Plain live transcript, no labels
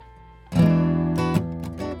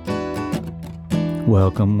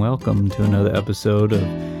Welcome to another episode of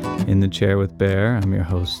In the Chair with Bear. I'm your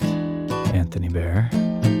host, Anthony Bear.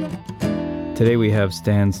 Today we have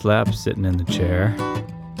Stan Slapp sitting in the chair.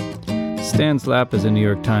 Stan Slapp is a New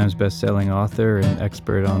York Times best-selling author and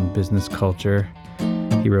expert on business culture.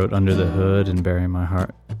 He wrote Under the Hood and Bury My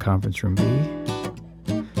Heart, Conference Room B.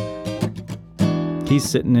 He's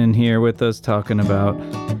sitting in here with us talking about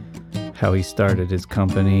how he started his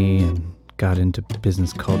company and got into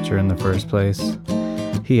business culture in the first place.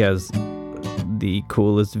 He has the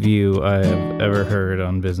coolest view I have ever heard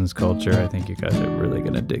on business culture. I think you guys are really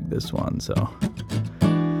going to dig this one. So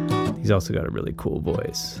he's also got a really cool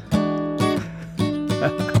voice.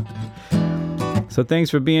 So thanks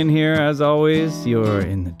for being here. As always, you're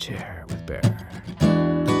in the chair with Bear.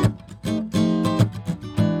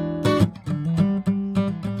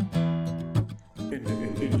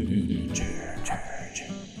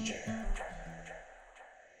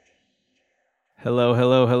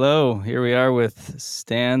 Hello. Here we are with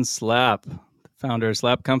Stan Slapp, founder of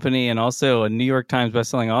Slapp Company and also a New York Times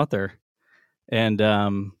bestselling author. And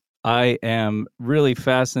I am really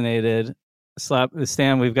fascinated.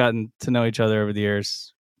 Stan, we've gotten to know each other over the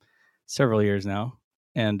years, several years now.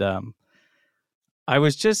 And I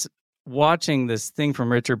was just watching this thing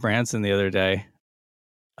from Richard Branson the other day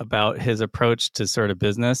about his approach to sort of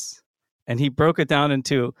business. And he broke it down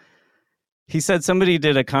into... He said somebody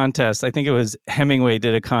did a contest. I think it was Hemingway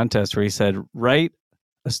did a contest where he said, write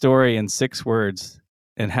a story in 6 words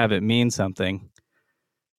and have it mean something.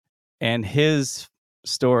 And his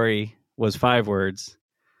story was 5 words.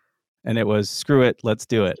 And it was, screw it, let's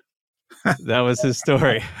do it. That was his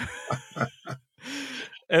story.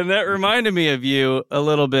 And that reminded me of you a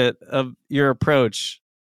little bit, of your approach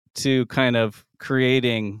to kind of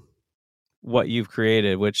creating what you've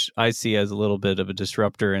created, which I see as a little bit of a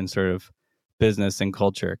disruptor in sort of business and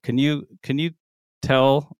culture. Can you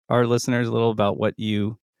tell our listeners a little about what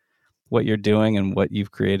you're doing and what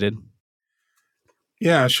you've created?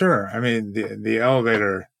 Yeah, sure. I mean, the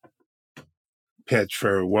elevator pitch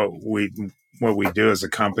for what we do as a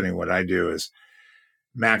company, what I do is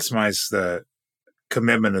maximize the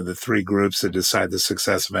commitment of the 3 groups that decide the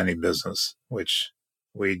success of any business, which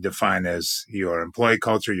we define as your employee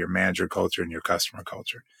culture, your manager culture, and your customer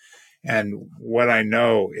culture. And what I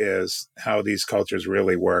know is how these cultures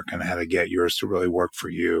really work and how to get yours to really work for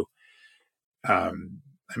you.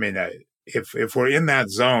 If we're in that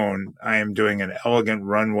zone, I am doing an elegant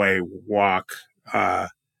runway walk on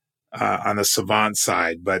the savant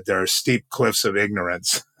side, but there are steep cliffs of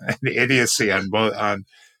ignorance and idiocy on both.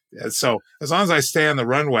 So as long as I stay on the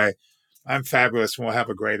runway, I'm fabulous and we'll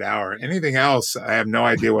have a great hour. Anything else, I have no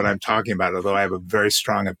idea what I'm talking about, although I have a very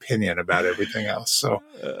strong opinion about everything else. So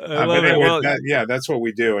that's what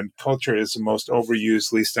we do. And culture is the most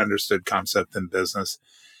overused, least understood concept in business.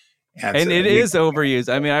 And it is overused.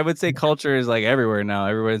 I mean, I would say culture is like everywhere now.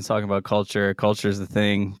 Everyone's talking about culture. Culture is the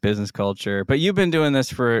thing, business culture. But you've been doing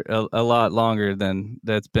this for a lot longer than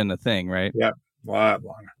that's been a thing, right? Yeah, a lot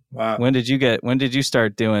longer. Wow. When did you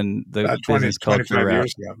start doing the business culture route?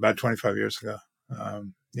 About 25 years ago.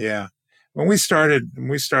 Yeah. When we started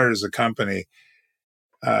as a company,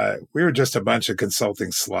 we were just a bunch of consulting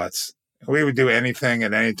sluts. We would do anything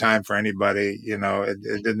at any time for anybody,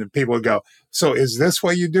 and people would go, so is this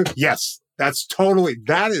what you do? Yes, that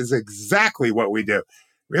is exactly what we do.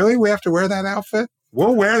 Really? We have to wear that outfit?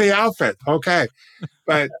 We'll wear the outfit. Okay.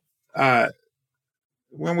 But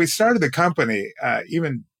when we started the company,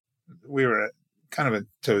 we were kind of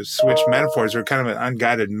to switch metaphors, we're kind of an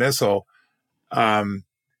unguided missile. I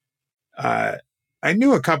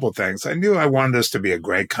knew a couple things. I knew I wanted us to be a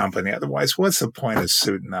great company. Otherwise, what's the point of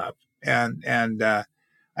suiting up? And I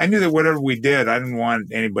knew that whatever we did, I didn't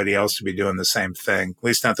want anybody else to be doing the same thing, at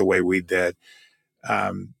least not the way we did.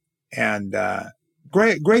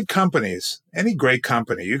 Great companies, any great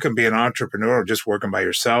company, you can be an entrepreneur just working by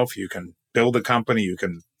yourself. You can build a company. You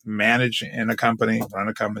can manage in a company, run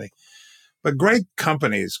a company. But great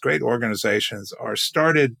companies, great organizations are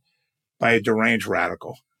started by a deranged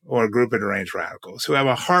radical or a group of deranged radicals who have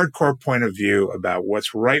a hardcore point of view about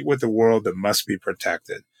what's right with the world that must be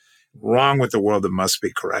protected, wrong with the world that must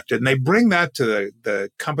be corrected. And they bring that to the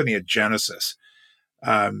company at Genesis.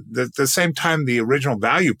 The same time the original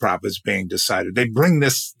value prop is being decided, they bring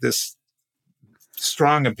this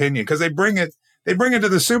strong opinion because they bring it to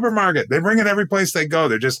the supermarket. They bring it every place they go.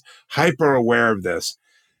 They're just hyper aware of this.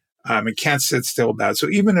 It can't sit still about it. So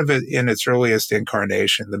even if it in its earliest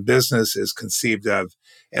incarnation, the business is conceived of,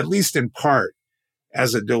 at least in part,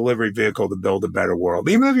 as a delivery vehicle to build a better world.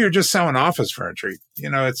 Even if you're just selling office furniture,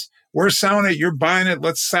 we're selling it, you're buying it,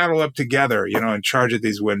 let's saddle up together, and charge at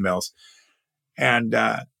these windmills. And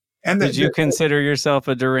and Did you consider yourself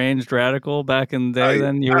a deranged radical back in the day?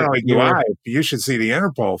 Then not only you do were. you should see the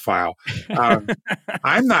Interpol file.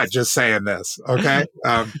 I'm not just saying this, okay?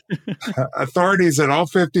 Authorities in all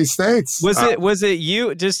 50 states. Was it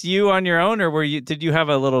you, just you on your own, or did you have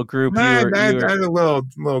a little group? No, I You had were. a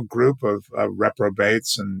little group of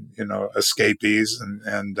reprobates and escapees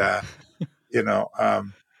and you know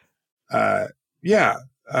yeah,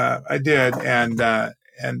 I did and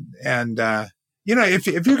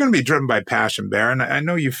if you're going to be driven by passion, Bear, and I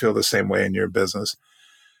know you feel the same way in your business.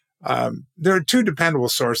 There are two dependable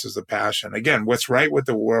sources of passion. Again, what's right with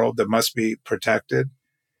the world that must be protected,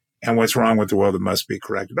 and what's wrong with the world that must be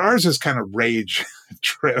corrected. Ours is kind of rage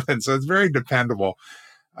driven, so it's very dependable.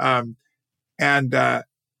 And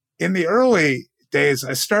in the early days,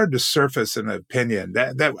 I started to surface an opinion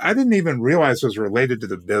that I didn't even realize was related to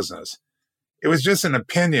the business. It was just an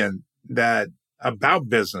opinion that about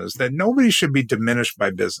business, that nobody should be diminished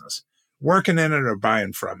by business, working in it or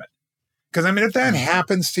buying from it. Because, I mean, if that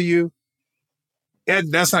happens to you,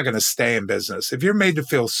 that's not going to stay in business. If you're made to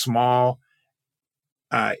feel small,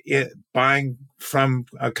 buying from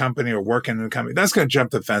a company or working in a company, that's going to jump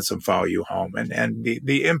the fence and follow you home. And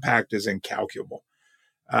the impact is incalculable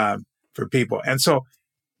for people. And so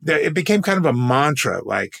it became kind of a mantra,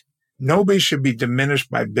 like nobody should be diminished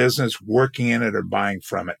by business, working in it or buying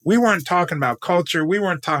from it. We weren't talking about culture. We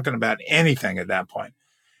weren't talking about anything at that point.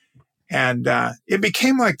 And it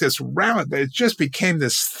became like this round. It just became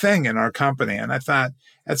this thing in our company. And I thought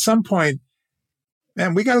at some point,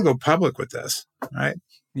 man, we got to go public with this, right?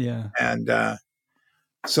 Yeah. And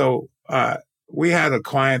so we had a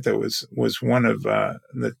client that was one of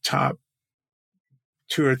the top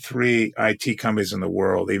 2 or 3 IT companies in the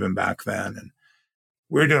world, even back then. And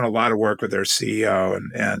we were doing a lot of work with their CEO,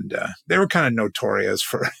 and they were kind of notorious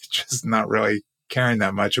for just not really caring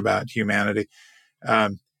that much about humanity,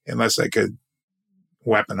 unless they could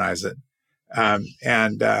weaponize it.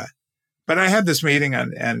 But I had this meeting,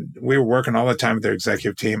 and we were working all the time with their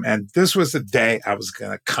executive team. And this was the day I was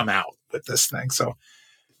going to come out with this thing. So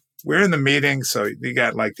we're in the meeting. So you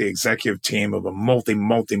got like the executive team of a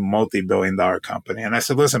multi-billion-dollar company. And I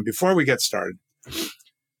said, listen, before we get started,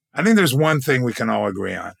 I think there's one thing we can all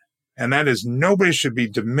agree on. And that is nobody should be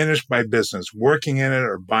diminished by business, working in it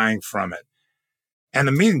or buying from it. And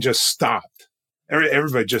the meeting just stopped.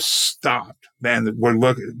 Everybody just stopped. Then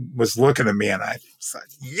was looking at me, and I said,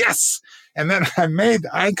 yes. And then I made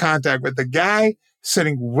eye contact with the guy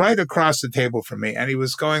sitting right across the table from me. And he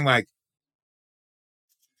was going like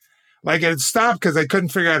it stopped because I couldn't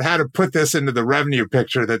figure out how to put this into the revenue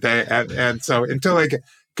picture that they had. And so until they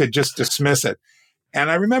could just dismiss it. And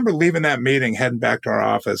I remember leaving that meeting, heading back to our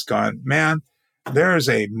office going, man, there is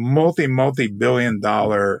a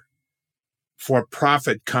multi-billion-dollar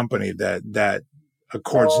for-profit company that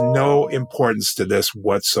accords no importance to this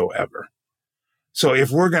whatsoever. So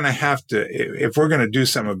if we're going to do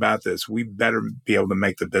something about this, we better be able to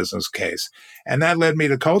make the business case. And that led me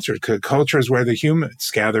to culture, because culture is where the humans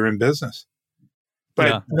gather in business.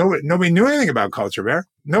 But nobody knew anything about culture, Bear.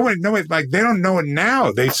 Nobody, like they don't know it now.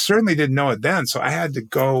 They certainly didn't know it then. So I had to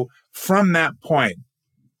go from that point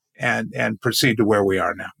and proceed to where we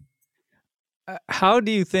are now. How do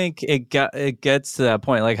you think it gets to that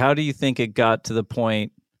point? Like, how do you think it got to the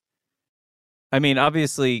point? I mean,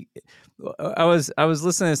 obviously, I was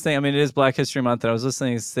listening to this thing. I mean, it is Black History Month, and I was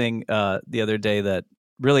listening to this thing the other day that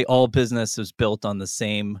really all business is built on the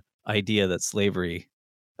same idea that slavery,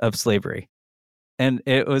 and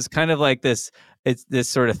it was kind of like this. It's this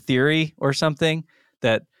sort of theory or something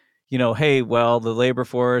that, hey, well, the labor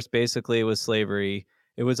force basically was slavery.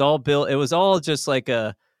 It was all built. It was all just like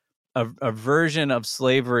a version of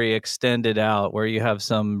slavery extended out, where you have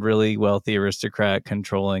some really wealthy aristocrat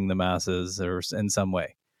controlling the masses or in some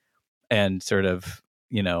way, and sort of,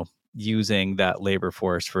 using that labor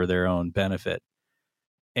force for their own benefit.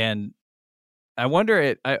 And I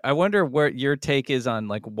wonder what your take is on,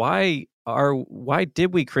 like, why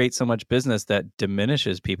did we create so much business that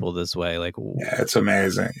diminishes people this way? Like, yeah, it's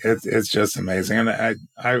amazing. It's just amazing. And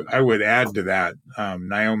I would add to that,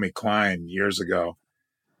 Naomi Klein years ago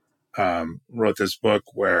wrote this book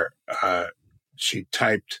where she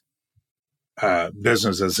typed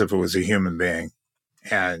business as if it was a human being,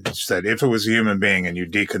 and she said, if it was a human being and you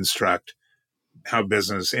deconstruct how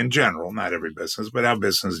business in general, not every business, but how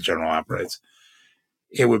business in general operates,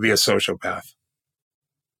 it would be a sociopath.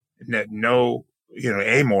 No,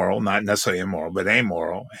 amoral, not necessarily immoral, but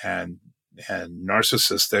amoral and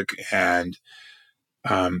narcissistic, and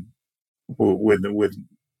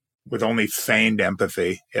with only feigned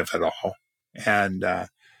empathy, if at all. And how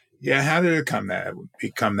did it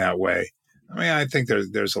become that way? I mean, I think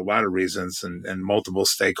there's a lot of reasons and multiple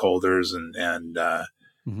stakeholders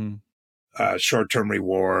Mm-hmm. short-term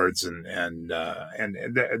rewards and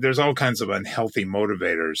there's all kinds of unhealthy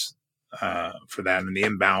motivators for that, and the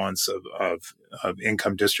imbalance of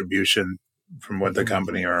income distribution from what the Mm-hmm.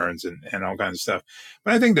 company earns and all kinds of stuff.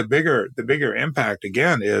 But I think the bigger impact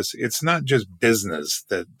again is it's not just business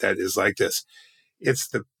that is like this.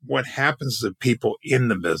 It's what happens to people in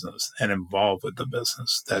the business and involved with the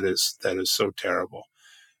business that is so terrible.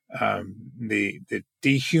 The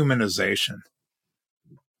dehumanization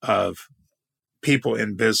of people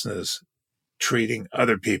in business treating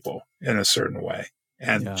other people in a certain way.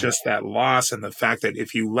 And Yeah. just that loss and the fact that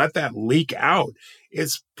if you let that leak out,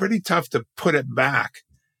 it's pretty tough to put it back.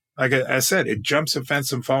 Like I said, it jumps a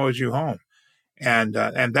fence and follows you home. And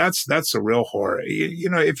that's the real horror.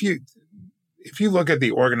 If you look at the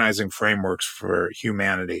organizing frameworks for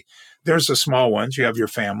humanity, there's the small ones. You have your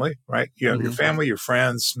family, right? You have your Mm-hmm. family, your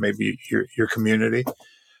friends, maybe your community.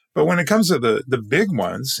 But when it comes to the big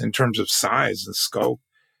ones in terms of size and scope,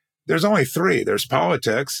 there's only three. There's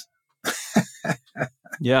politics.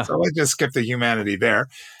 Yeah. So let's just skip the humanity there.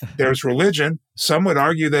 There's religion. Some would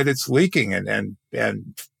argue that it's leaking and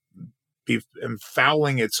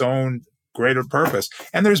fouling its own greater purpose.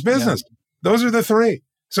 And there's Yeah. business. Those are the three.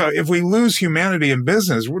 So if we lose humanity in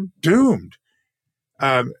business, we're doomed.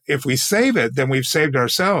 If we save it, then we've saved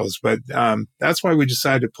ourselves. But that's why we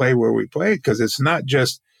decided to play where we played, because it's not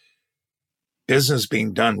just business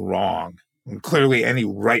being done wrong. And clearly, any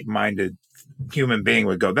right-minded human being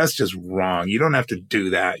would go, that's just wrong. You don't have to do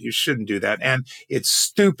that. You shouldn't do that. And it's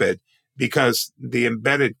stupid because the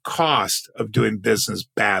embedded cost of doing business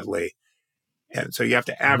badly. And so you have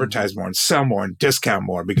to advertise more and sell more and discount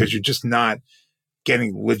more because you're just not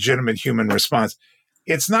getting legitimate human response.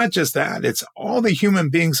 It's not just that. It's all the human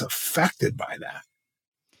beings affected by that.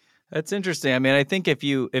 That's interesting. I mean, I think if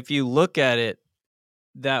you look at it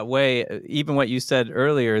that way, even what you said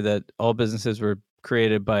earlier, that all businesses were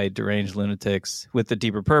created by deranged lunatics with a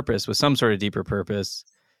deeper purpose, with some sort of deeper purpose.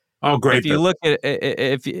 All great If you business. look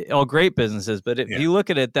at all great businesses, but if Yeah. you look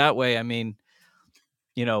at it that way, I mean,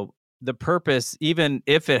 the purpose, even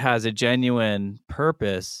if it has a genuine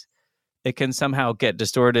purpose, it can somehow get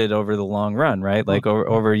distorted over the long run, right? Like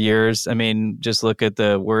over years. I mean, just look at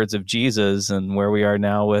the words of Jesus and where we are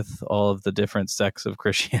now with all of the different sects of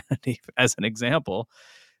Christianity, as an example.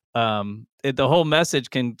 The whole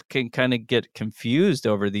message can kind of get confused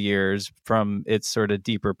over the years from its sort of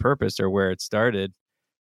deeper purpose or where it started.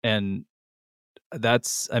 And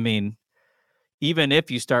that's, I mean, even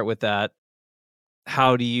if you start with that,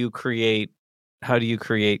 how do you create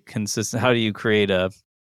consistent, how do you create a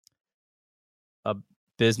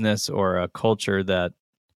business or a culture that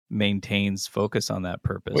maintains focus on that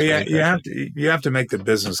purpose, Well, yeah, right? you have to make the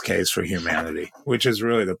business case for humanity, which is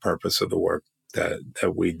really the purpose of the work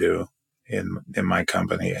that we do in my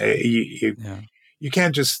company. You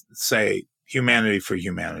can't just say humanity for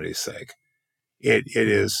humanity's sake. It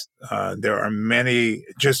is there are many,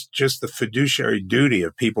 just the fiduciary duty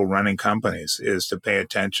of people running companies is to pay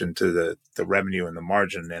attention to the revenue and the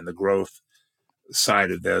margin and the growth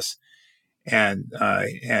side of this. And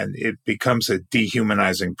it becomes a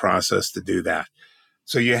dehumanizing process to do that.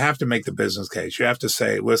 So you have to make the business case. You have to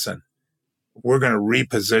say, listen, we're going to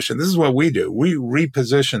reposition. This is what we do. We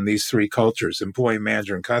reposition these three cultures, employee,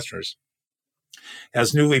 manager, and customers,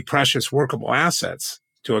 as newly precious workable assets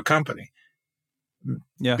to a company.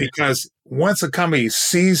 Yeah. Because once a company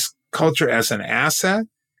sees culture as an asset,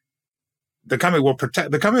 the company will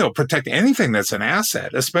protect anything that's an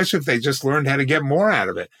asset, especially if they just learned how to get more out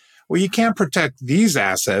of it. Well, you can't protect these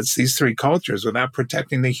assets, these three cultures, without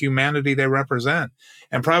protecting the humanity they represent,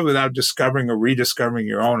 and probably without discovering or rediscovering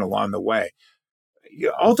your own along the way.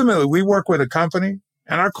 Ultimately, we work with a company,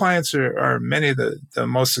 and our clients are many of the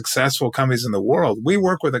most successful companies in the world. We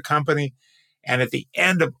work with a company, and at the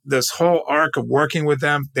end of this whole arc of working with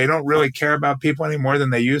them, they don't really care about people any more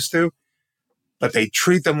than they used to, but they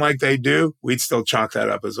treat them like they do. We'd still chalk that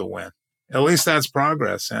up as a win. At least that's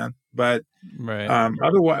progress, man. But right.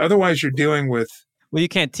 Otherwise, you're dealing with. Well, you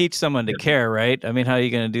can't teach someone to care, right? I mean, how are you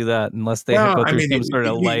going to do that unless they go through some sort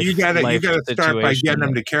of life you got to start by situation? getting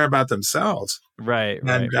them to care about themselves. Right.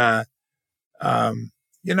 And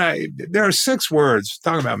there are 6 words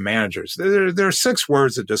talking about managers. There are 6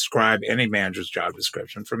 words that describe any manager's job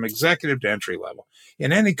description, from executive to entry level,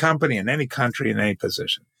 in any company, in any country, in any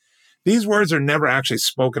position. These words are never actually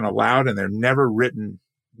spoken aloud, and they're never written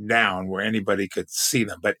down where anybody could see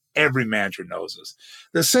them, but every manager knows this.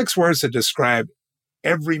 The 6 words that describe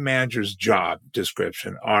every manager's job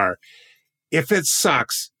description are: if it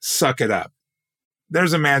sucks, suck it up.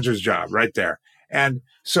 There's a manager's job right there. And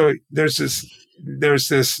so there's this,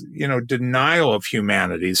 denial of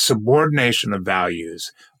humanity, subordination of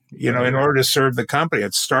values, Right. in order to serve the company.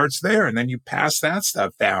 It starts there, and then you pass that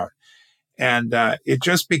stuff down, and it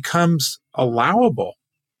just becomes allowable.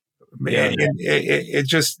 Yeah. It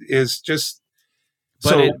just is just.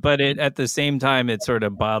 But it at the same time, it sort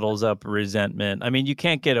of bottles up resentment. I mean, you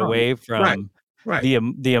can't get away from right.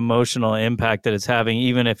 the emotional impact that it's having,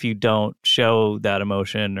 even if you don't show that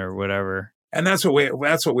emotion or whatever. And that's what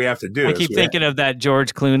we have to do. I keep thinking of that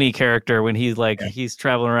George Clooney character when he's like, he's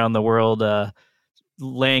traveling around the world,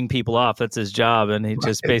 laying people off. That's his job. And he's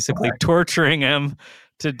just basically torturing him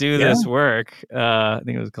to do this work. I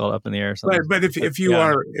think it was called Up in the Air or something. But if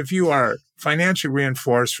you are financially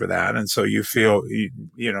reinforced for that, and so you feel,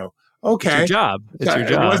 okay, it's your job. It's your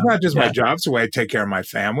job. Well, it's not just my job. It's the way I take care of my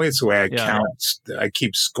family. It's the way I count. I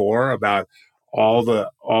keep score about all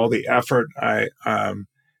the effort I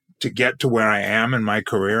to get to where I am in my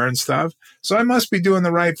career and stuff. So I must be doing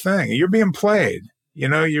the right thing. You're being played.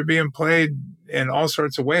 You're being played in all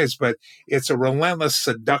sorts of ways, but it's a relentless,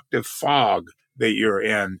 seductive fog that you're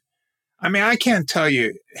in. I mean, I can't tell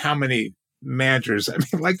you how many managers,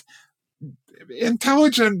 like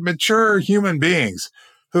intelligent, mature human beings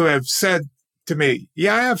who have said to me,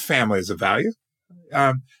 yeah, I have family as a value.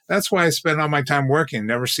 That's why I spend all my time working,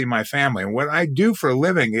 never see my family. And what I do for a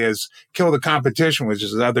living is kill the competition, which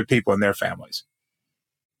is other people and their families.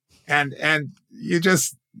 And you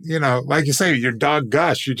just, like you say, your dog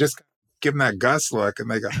Gus, you just give them that Gus look and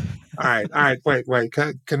they go, all right, wait,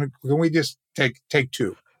 can we just take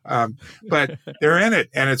two? But they're in it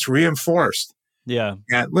and it's reinforced. Yeah.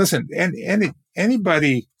 And listen, and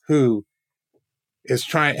anybody who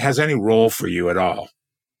has any role for you at all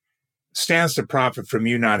stands to profit from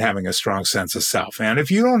you not having a strong sense of self. And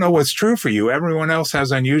if you don't know what's true for you, everyone else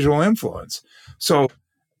has unusual influence. So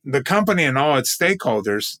the company and all its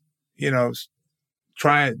stakeholders, they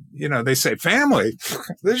say, family,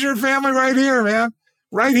 this is your family right here, man,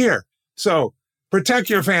 right here. So protect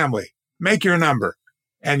your family, make your number.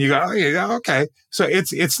 And you go, okay. So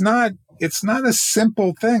it's not a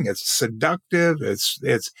simple thing. It's seductive.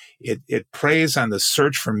 It preys on the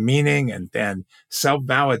search for meaning and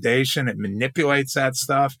self-validation. It manipulates that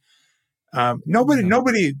stuff.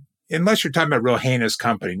 Nobody, unless you're talking about a real heinous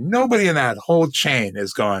company, nobody in that whole chain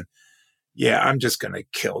is going, yeah, I'm just going to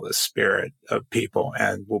kill the spirit of people,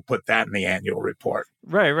 and we'll put that in the annual report.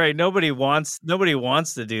 Right. Nobody wants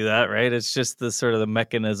to do that, right? It's just the sort of the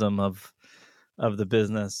mechanism of the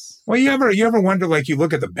business. Well, you ever wonder, like, you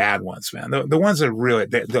look at the bad ones, man, the ones that are really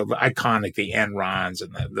the iconic, the Enrons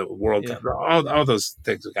and the World Cup, all those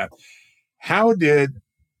things. How did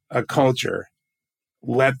a culture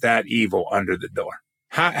let that evil under the door?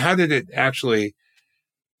 How did it actually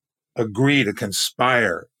agree to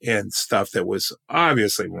conspire in stuff that was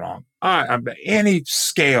obviously wrong? Any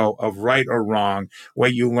scale of right or wrong,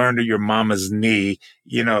 what you learned at your mama's knee,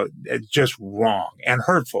 it's just wrong and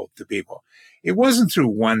hurtful to people. It wasn't through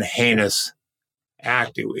one heinous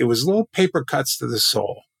act. It was little paper cuts to the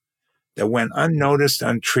soul that went unnoticed,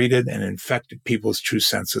 untreated, and infected people's true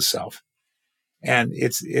sense of self. And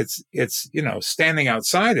it's standing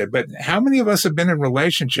outside it. But how many of us have been in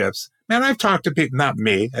relationships? Man, I've talked to people, not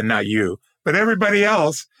me and not you, but everybody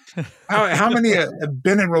else. How many have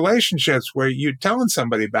been in relationships where you're telling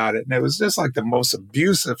somebody about it and it was just like the most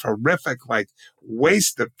abusive, horrific, like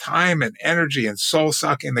waste of time and energy and soul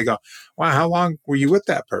sucking? They go, wow, how long were you with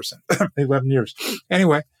that person? 11 years.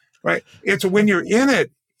 Anyway, right. It's when you're in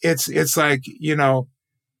it, it's like,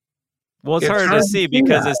 well, it's hard to see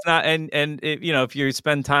because it's not, and if you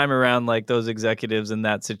spend time around like those executives in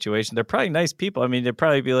that situation, they're probably nice people. I mean, they'd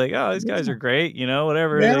probably be like, "Oh, these guys are great,"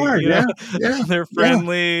 whatever. They're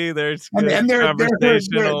friendly. They're and they're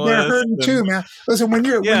hurting too, man. Listen, when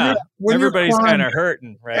everybody's kind of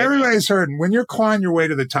hurting, right? Everybody's hurting. When you're clawing your way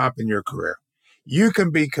to the top in your career, you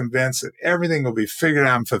can be convinced that everything will be figured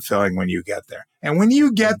out and fulfilling when you get there. And when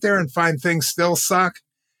you get there and find things still suck.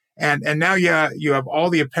 And now you have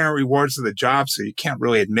all the apparent rewards of the job, so you can't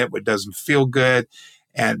really admit what doesn't feel good.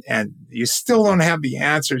 And you still don't have the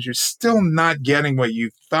answers. You're still not getting what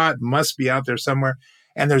you thought must be out there somewhere.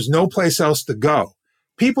 And there's no place else to go.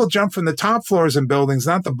 People jump from the top floors in buildings,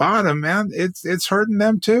 not the bottom, man. It's hurting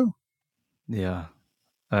them too. Yeah.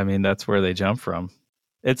 I mean, that's where they jump from.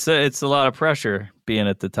 It's a lot of pressure being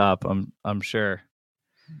at the top, I'm sure.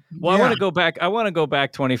 Well, yeah. I want to go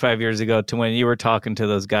back 25 years ago to when you were talking to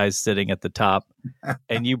those guys sitting at the top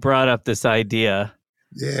and you brought up this idea.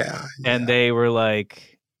 Yeah. And they were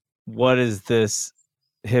like, what is this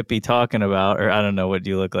hippie talking about? Or I don't know what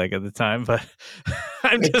you look like at the time, but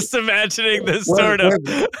I'm just imagining this sort of.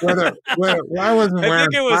 I wasn't I wearing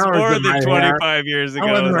think it was flowers more in than my hair. 25 years I ago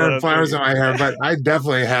wasn't is what wearing I'm flowers in thinking. my hair, but I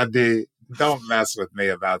definitely had the "don't mess with me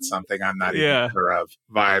about something I'm not even Yeah. sure of"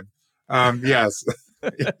 vibe. Yes,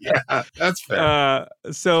 yeah, that's fair.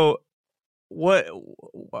 So what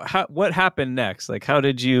happened next? Like, how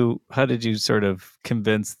did you sort of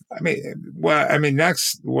convince? I mean,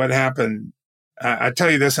 next, what happened? I tell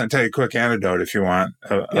you this, and I'll tell you a quick anecdote if you want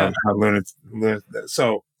of how lunatic.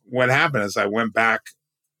 So what happened is I went back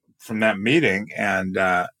from that meeting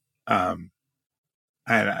um,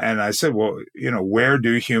 and I said, well, where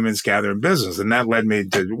do humans gather in business? And that led me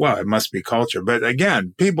to, well, it must be culture. But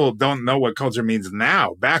again, people don't know what culture means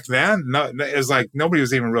now. Back then, no, it's like nobody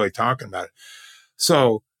was even really talking about it.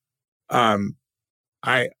 So,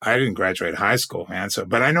 I didn't graduate high school, man. So,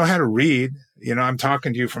 but I know how to read. I'm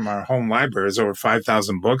talking to you from our home library. There's over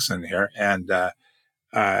 5,000 books in here. And,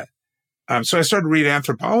 so I started to read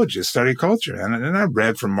anthropology, study culture. And I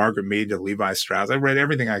read from Margaret Mead to Levi Strauss. I read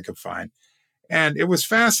everything I could find. And it was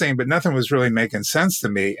fascinating, but nothing was really making sense to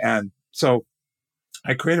me. And so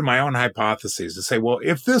I created my own hypotheses to say, well,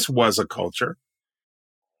 if this was a culture,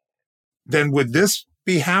 then would this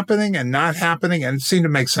be happening and not happening? And it seemed to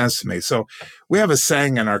make sense to me. So we have a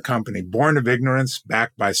saying in our company, born of ignorance,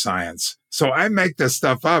 backed by science. So I make this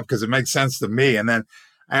stuff up because it makes sense to me. And then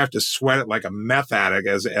I have to sweat it like a meth addict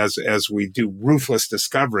as we do ruthless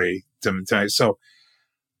discovery. So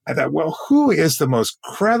I thought, well, who is the most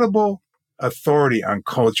credible authority on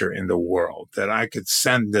culture in the world that I could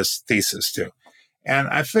send this thesis to? And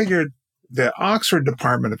I figured the Oxford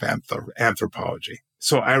Department of Anthropology.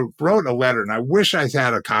 So I wrote a letter, and I wish I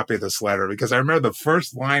had a copy of this letter because I remember the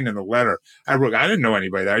first line in the letter I wrote. I didn't know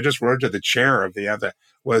anybody there. I just wrote to the chair of the other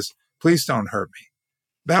was, "Please don't hurt me."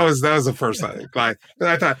 That was the first line. Like,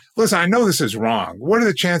 I thought, listen, I know this is wrong. What are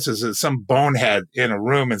the chances that some bonehead in a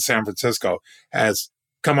room in San Francisco has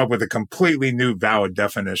come up with a completely new valid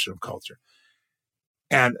definition of culture?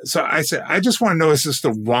 And so I said, I just want to know, is this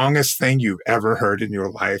the wrongest thing you've ever heard in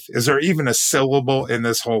your life? Is there even a syllable in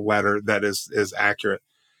this whole letter that is accurate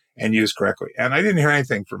and used correctly? And I didn't hear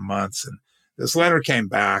anything for months. And this letter came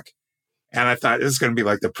back, and I thought, this is going to be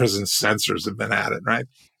like the prison censors have been at it, right?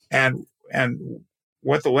 And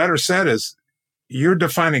what the letter said is, you're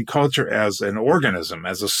defining culture as an organism,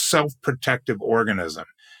 as a self-protective organism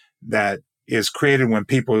that is created when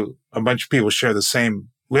a bunch of people share the same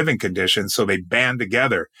living conditions. So they band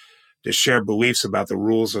together to share beliefs about the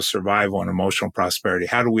rules of survival and emotional prosperity.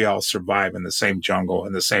 How do we all survive in the same jungle,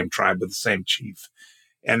 in the same tribe with the same chief?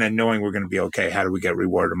 And then knowing we're going to be okay, how do we get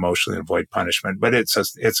rewarded emotionally and avoid punishment? But it's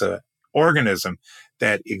a organism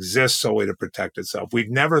that exists solely to protect itself. We've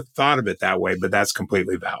never thought of it that way, but that's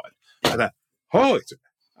completely valid. I thought, holy,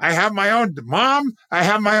 I have my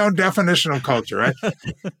own definition of culture, right?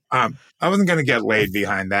 I wasn't going to get laid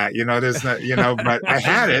behind that, there's not, but I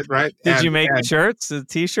had it, right? Did you make shirts,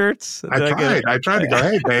 t-shirts? I tried to go,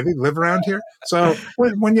 hey, baby, live around here. So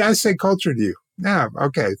when I say culture to you, yeah,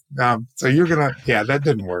 okay. So you're going to, yeah, that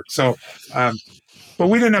didn't work. So, but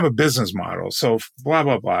we didn't have a business model. So blah,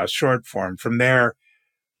 blah, blah, short form. From there,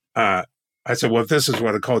 I said, well, if this is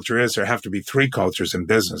what a culture is, there have to be three cultures in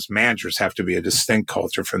business. Managers have to be a distinct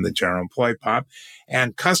culture from the general employee pop,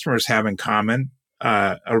 and customers have in common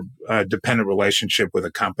a dependent relationship with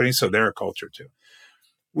a company, so they're a culture too.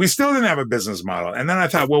 We still didn't have a business model, and then I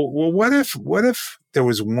thought, well, what if there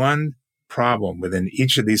was one problem within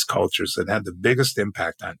each of these cultures that had the biggest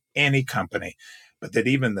impact on any company, but that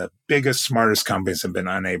even the biggest, smartest companies have been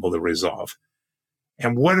unable to resolve?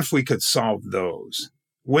 And what if we could solve those?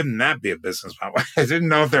 Wouldn't that be a business model? I didn't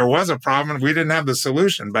know if there was a problem. We didn't have the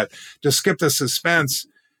solution, but to skip the suspense,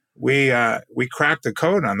 we cracked the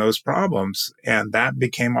code on those problems, and that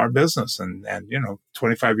became our business. And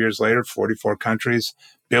 25 years later, 44 countries,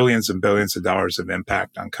 billions and billions of dollars of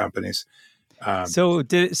impact on companies.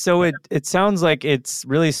 It sounds like it's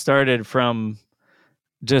really started from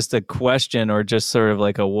just a question, or just sort of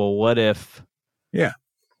like what if? Yeah.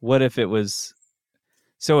 What if it was?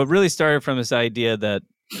 So it really started from this idea that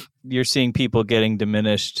you're seeing people getting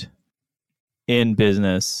diminished in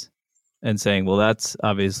business and saying, well, that's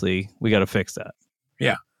obviously, we got to fix that.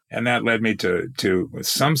 Yeah. And that led me to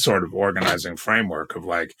some sort of organizing framework of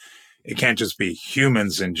like, it can't just be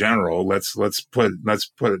humans in general. Let's put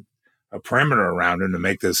a perimeter around it to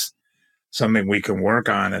make this something we can work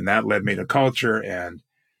on. And that led me to culture, and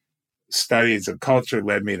studies of culture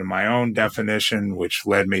led me to my own definition, which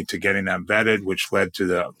led me to getting that vetted, which led to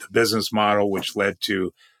the business model, which led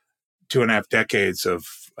to 2.5 decades of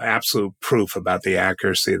absolute proof about the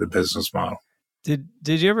accuracy of the business model. Did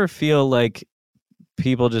you ever feel like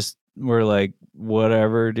people just were like,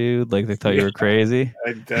 whatever, dude? Like they thought you Yeah, were crazy?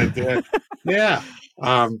 I did. Yeah.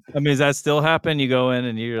 I mean, does that still happen? You go in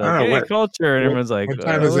and you're I don't like, know hey, culture. And everyone's like, what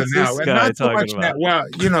time is it what's now? this And guy not so talking much now. about?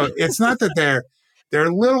 Well, it's not that they're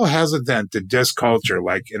a little hesitant to diss culture,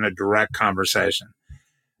 like in a direct conversation.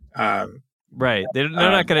 Um, Right. They're uh,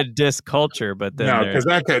 not going to diss culture, but then no, they're, because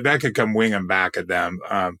that could come winging back at them.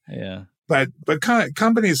 yeah. But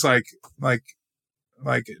companies like like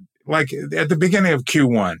like at the beginning of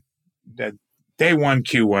Q1, that day one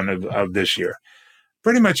Q1 of this year,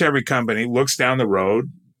 pretty much every company looks down the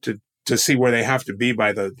road to see where they have to be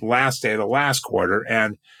by the last day of the last quarter.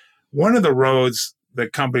 And one of the roads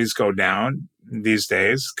that companies go down these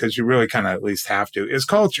days, because you really kind of at least have to, is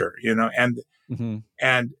culture, Mm-hmm.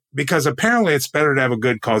 and because apparently it's better to have a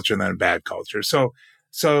good culture than a bad culture. So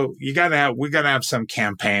we gotta have some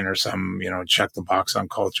campaign or some, check the box on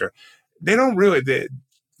culture. They don't really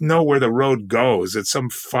know where the road goes. It's some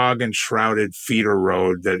fog enshrouded feeder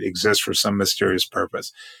road that exists for some mysterious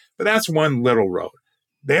purpose. But that's one little road.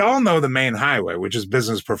 They all know the main highway, which is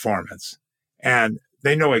business performance. And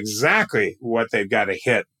they know exactly what they've got to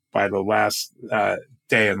hit by the last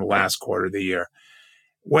day in the last quarter of the year.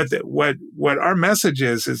 What our message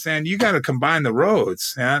is then you got to combine the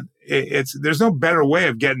roads. And there's no better way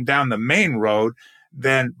of getting down the main road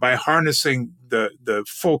than by harnessing the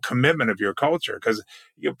full commitment of your culture. Because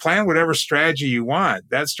you plan whatever strategy you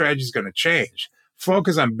want, that strategy is going to change.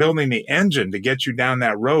 Focus on building the engine to get you down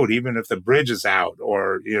that road, even if the bridge is out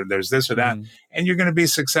or there's this or that, Mm-hmm. and you're going to be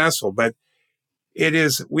successful. But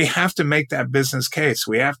we have to make that business case.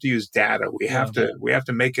 We have to use data. Yeah. We have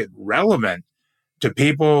to make it relevant to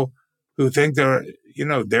people who think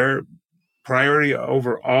their priority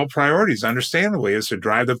over all priorities, understandably, is to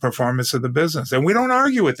drive the performance of the business. And we don't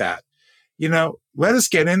argue with that. Let us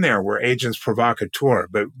get in there. We're agents provocateur,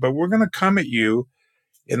 but we're going to come at you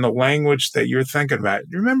in the language that you're thinking about.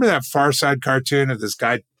 You remember that Far Side cartoon of this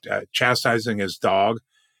guy chastising his dog?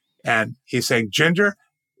 And he's saying, Ginger,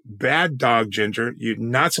 bad dog, Ginger. You're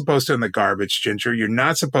not supposed to in the garbage, Ginger. You're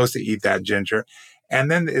not supposed to eat that, Ginger.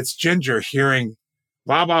 And then it's Ginger hearing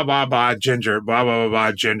blah, blah, blah, blah, Ginger, blah, blah, blah,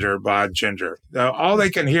 blah, Ginger, blah, Ginger. All they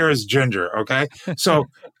can hear is Ginger. Okay. So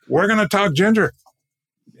we're going to talk Ginger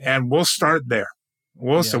and we'll start there.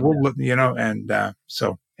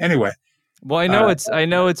 So anyway. Well, I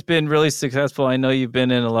know it's been really successful. I know you've been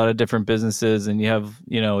in a lot of different businesses and you have,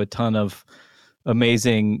 a ton of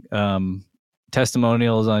amazing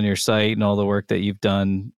testimonials on your site and all the work that you've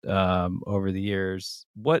done over the years.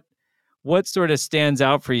 What sort of stands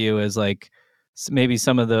out for you as like maybe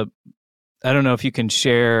some of the, I don't know if you can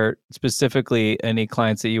share specifically any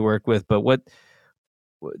clients that you work with, but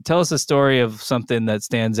tell us a story of something that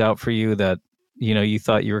stands out for you that you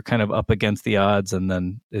thought you were kind of up against the odds and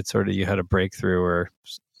then it sort of you had a breakthrough or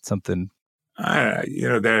something.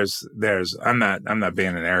 There's I'm not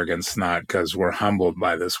being an arrogant snot because we're humbled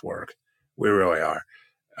by this work. We really are.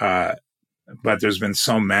 But there's been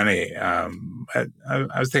so many. I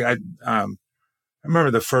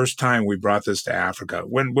remember the first time we brought this to Africa.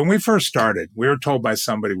 When we first started, we were told by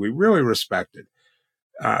somebody we really respected,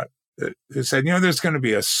 who said, there's going to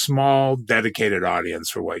be a small dedicated audience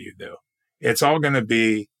for what you do. It's all going to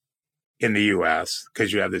be in the U.S.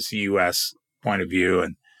 because you have this U.S. point of view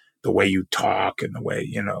and the way you talk and the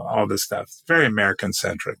way, all this stuff. It's very American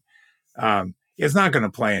centric. It's not going to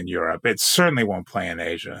play in Europe. It certainly won't play in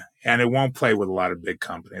Asia, and it won't play with a lot of big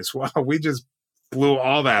companies. Well, we just blew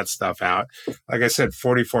all that stuff out. Like I said,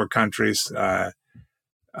 44 countries,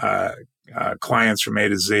 clients from A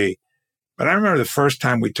to Z. But I remember the first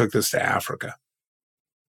time we took this to Africa.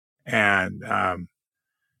 And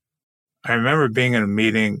I remember being in a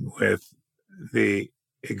meeting with the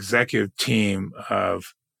executive team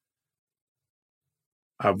of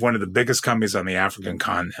one of the biggest companies on the African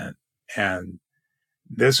continent. And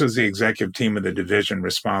this was the executive team of the division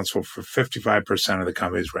responsible for 55% of the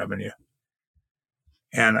company's revenue.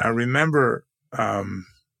 And I remember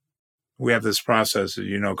we have this process,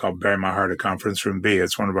 called Bury My Heart at Conference Room B.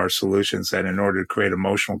 It's one of our solutions that in order to create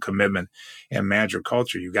emotional commitment and manager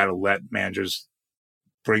culture, you got to let managers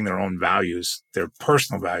bring their own values, their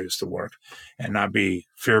personal values to work and not be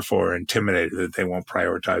fearful or intimidated that they won't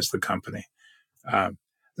prioritize the company.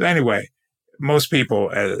 Anyway, most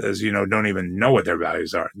people, as you know, don't even know what their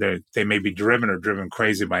values are. They may be driven or driven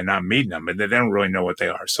crazy by not meeting them, but they don't really know what they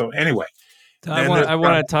are. So anyway. I want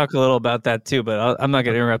to talk a little about that too, but I'm not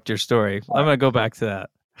going to interrupt your story. I'm going to go back to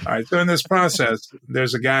that. All right. So in this process,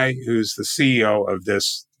 there's a guy who's the CEO of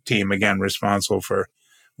this team, again, responsible for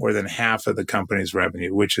more than half of the company's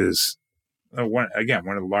revenue, which is one of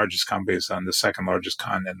the largest companies on the second largest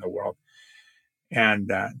continent in the world.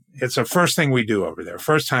 And it's the first thing we do over there,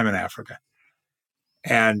 first time in Africa.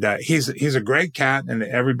 And he's a great cat, and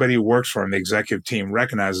everybody who works for him, the executive team,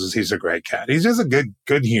 recognizes he's a great cat. He's just a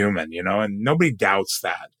good human, and nobody doubts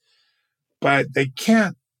that. But they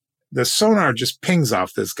can't. The sonar just pings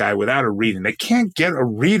off this guy without a reading. They can't get a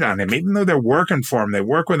read on him, even though they're working for him. They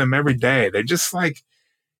work with him every day. They're just like,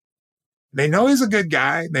 they know he's a good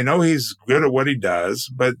guy. They know he's good at what he does,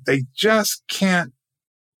 but they just can't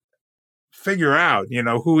figure out,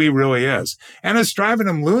 who he really is. And it's driving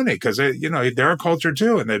them loony because, they're a culture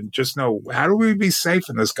too. And they just know, how do we be safe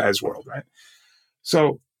in this guy's world, right?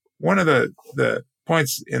 So one of the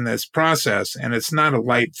points in this process, and it's not a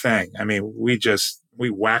light thing. I mean, we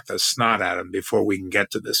whack the snot at him before we can get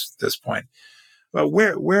to this point. But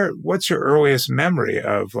what's your earliest memory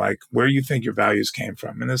of like where you think your values came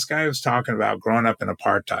from? And this guy was talking about growing up in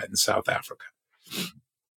apartheid in South Africa.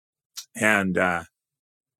 And,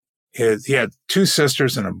 he had two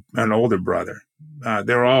sisters and an older brother.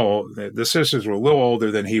 The sisters were a little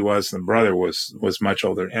older than he was, and the brother was much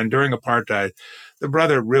older. And during apartheid, the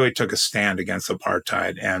brother really took a stand against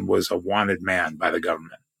apartheid and was a wanted man by the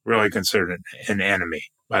government, really considered an enemy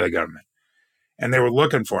by the government. And they were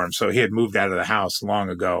looking for him. So he had moved out of the house long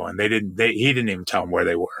ago, and he didn't even tell them where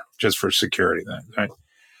they were, just for security then, right?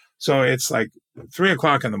 So it's like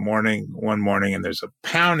 3:00 in the morning, one morning, and there's a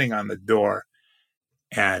pounding on the door.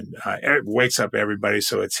 And it wakes up everybody.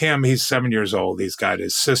 So it's him. He's 7 years old. He's got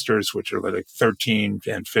his sisters, which are like 13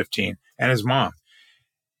 and 15, and his mom.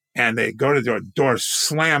 And they go to the door. The door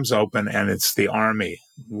slams open, and it's the army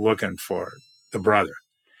looking for the brother.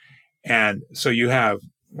 And so you have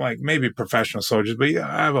like maybe professional soldiers, but you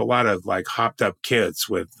have a lot of like hopped up kids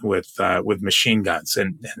with machine guns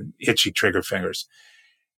and itchy trigger fingers.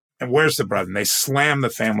 And where's the brother? And they slam the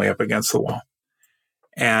family up against the wall.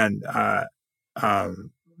 And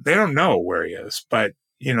they don't know where he is, but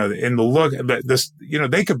in the look,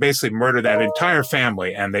 they could basically murder that entire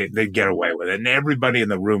family and they'd get away with it. And everybody in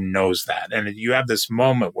the room knows that. And you have this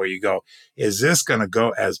moment where you go, is this going to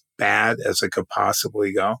go as bad as it could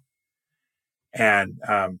possibly go? And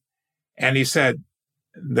he said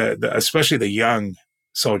especially the young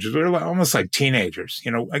soldiers were almost like teenagers,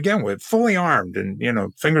 again, with fully armed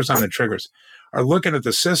and, fingers on the triggers, are looking at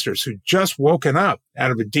the sisters who just woken up out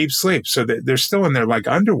of a deep sleep. So they're still in their like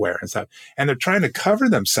underwear and stuff. And they're trying to cover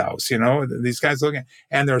themselves, these guys looking,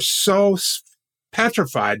 and they're so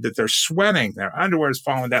petrified that they're sweating. Their underwear is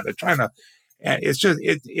falling down. They're trying to,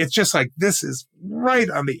 it's just like, this is right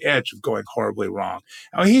on the edge of going horribly wrong.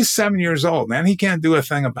 Oh, he's 7 years old, man. He can't do a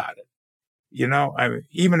thing about it. I mean,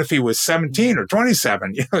 even if he was 17 or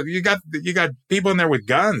 27, you got people in there with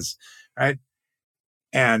guns, right?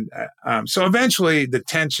 And so eventually the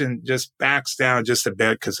tension just backs down just a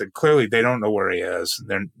bit because clearly they don't know where he is.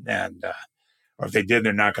 Or if they did,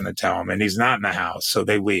 they're not going to tell him. And he's not in the house, so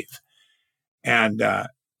they leave. And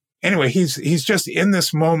anyway, he's just in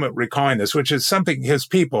this moment recalling this, which is something his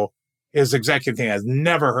executive team has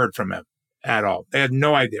never heard from him at all. They had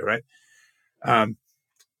no idea, right?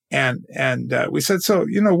 And we said, so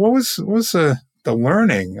what was the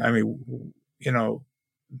learning? I mean,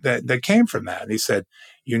 that came from that. And he said,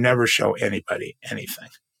 you never show anybody anything.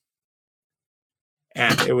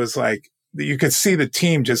 And it was like, you could see the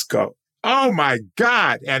team just go, oh my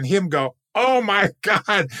God. And him go, oh my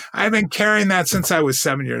God, I've been carrying that since I was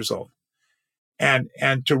 7 years old. And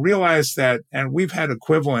to realize that, and we've had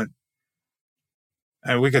equivalent,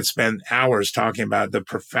 and we could spend hours talking about the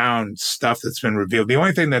profound stuff that's been revealed. The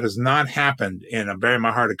only thing that has not happened in a Bury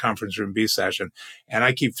My Heart at Conference Room B session, and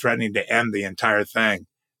I keep threatening to end the entire thing,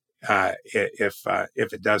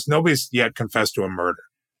 if it does. Nobody's yet confessed to a murder.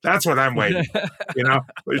 That's what I'm waiting for,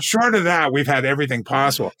 But short of that, we've had everything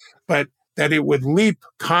possible. But that it would leap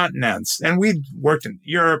continents. And we worked in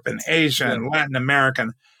Europe and Asia and Latin America.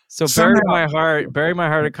 So Bury My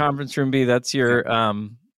Heart at Conference Room B, that's your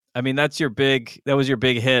that was your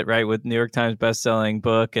big hit, right? With New York Times bestselling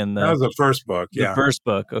book. And that was the first book. The first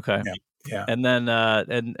book. Okay. Yeah. And then,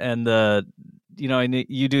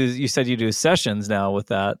 you said you do sessions now with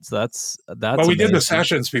that. So that's well, we did the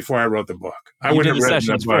sessions before I wrote the book. I wouldn't have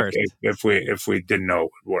written the book if we didn't know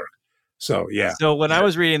it would work. So, yeah. So when I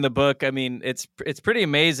was reading the book, I mean, it's pretty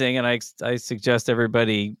amazing. And I suggest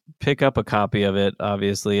everybody pick up a copy of it,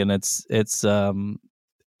 obviously. And it's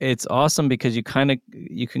awesome because you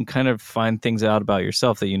can kind of find things out about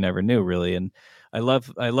yourself that you never knew, really. And I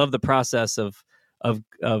love the process of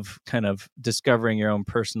kind of discovering your own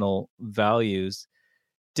personal values.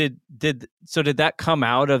 did that come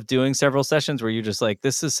out of doing several sessions where you just like,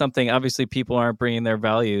 this is something, obviously people aren't bringing their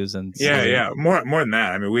values, and so Yeah. More than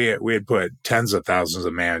that. I mean, we had put tens of thousands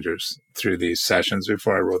of managers through these sessions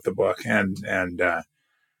before I wrote the book,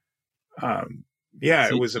 yeah,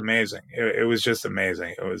 it was amazing. It was just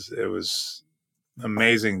amazing. It was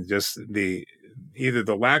amazing. Just either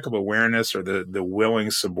the lack of awareness or the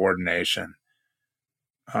willing subordination,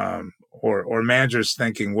 or managers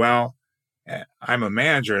thinking, well, I'm a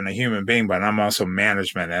manager and a human being, but I'm also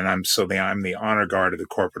management, and I'm the honor guard of the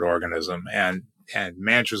corporate organism, and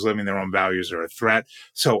managers living their own values are a threat.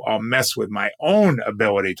 So I'll mess with my own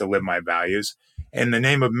ability to live my values. In the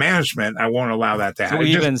name of management, I won't allow that to happen. So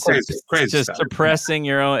even crazy just stuff. suppressing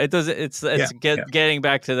your own, it doesn't. It's getting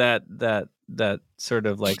back to that sort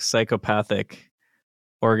of like psychopathic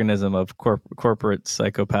organism of corporate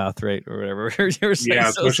psychopath, right, or whatever you were saying.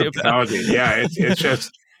 Yeah, social pathology. Yeah, it's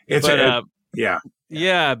just but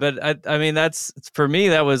I mean, that's, for me,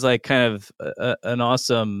 that was like kind of an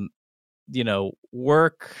awesome,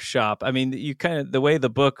 workshop. I mean, you kind of, the way the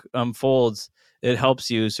book unfolds, it helps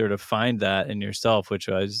you sort of find that in yourself, which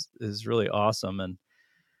is really awesome.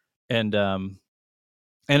 And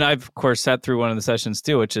I've of course sat through one of the sessions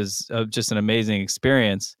too, which is just an amazing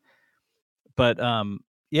experience. But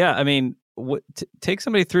yeah, I mean, take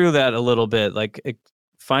somebody through that a little bit, like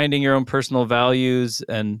finding your own personal values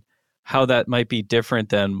and how that might be different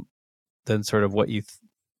than sort of what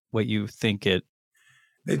you think it.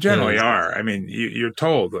 They generally are. I mean, you're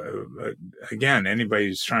told, again, anybody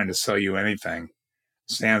who's trying to sell you anything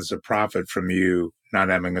stands to profit from you not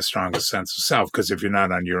having a strongest sense of self, because if you're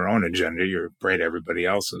not on your own agenda, you're afraid everybody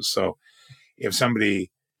else's. So if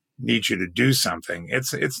somebody needs you to do something,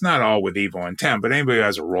 it's not all with evil intent, but anybody who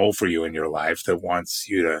has a role for you in your life that wants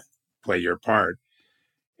you to play your part.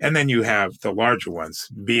 And then you have the larger ones: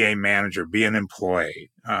 be a manager, be an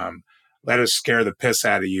employee. Let us scare the piss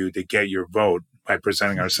out of you to get your vote by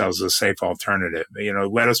presenting ourselves as a safe alternative.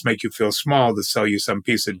 Let us make you feel small to sell you some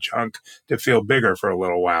piece of junk to feel bigger for a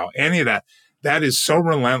little while. Any of that is so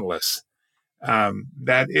relentless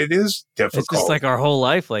that it is difficult. It's just like our whole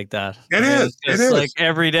life like that. It is like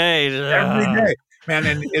every day. Every day, man.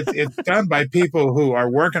 And it's done by people who are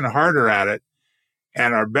working harder at it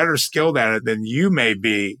and are better skilled at it than you may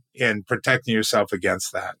be in protecting yourself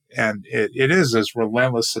against that. And it is this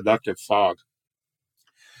relentless, seductive fog.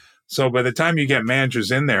 So by the time you get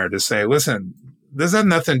managers in there to say, listen, this has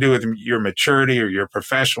nothing to do with your maturity or your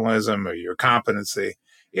professionalism or your competency.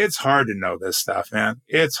 It's hard to know this stuff, man.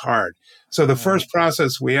 It's hard. So the first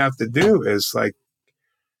process we have to do is like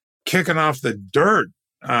kicking off the dirt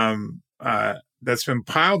that's been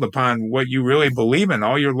piled upon what you really believe in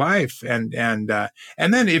all your life. And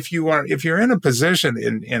then if you're in a position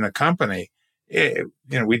in a company,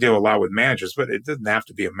 we deal a lot with managers, but it doesn't have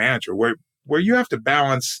to be a manager where you have to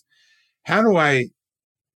balance, how do I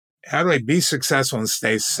be successful and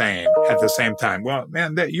stay sane at the same time? Well,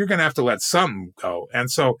 man, you're going to have to let something go. And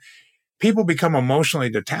so people become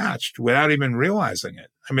emotionally detached without even realizing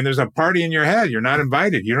it. I mean, there's a party in your head. You're not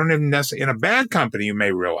invited. You don't even necessarily, in a bad company, you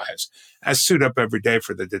may realize, I suit up every day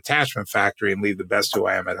for the detachment factory and leave the best who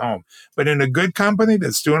I am at home. But in a good company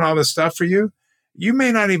that's doing all this stuff for you, you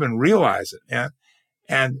may not even realize it, man.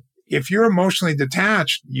 And if you're emotionally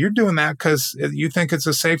detached, you're doing that because you think it's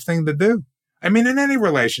a safe thing to do. I mean, in any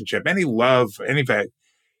relationship, any love,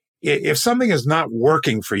 if something is not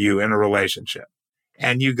working for you in a relationship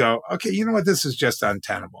and you go, okay, you know what? This is just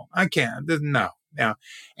untenable. I can't. No. Now,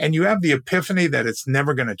 and you have the epiphany that it's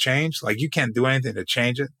never going to change. Like you can't do anything to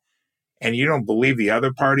change it. And you don't believe the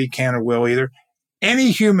other party can or will either.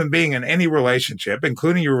 Any human being in any relationship,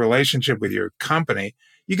 including your relationship with your company,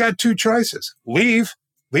 you got two choices: leave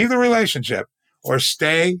the relationship, or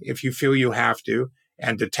stay if you feel you have to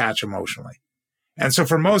and detach emotionally. And so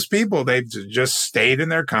for most people, they've just stayed in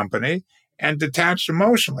their company and detached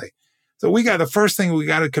emotionally. So the first thing we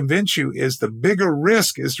got to convince you is the bigger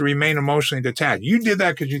risk is to remain emotionally detached. You did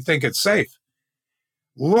that because you think it's safe.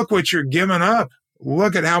 Look what you're giving up.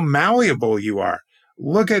 Look at how malleable you are.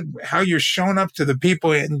 Look at how you're showing up to the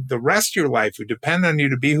people in the rest of your life who depend on you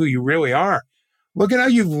to be who you really are. Look at how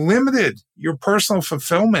you've limited your personal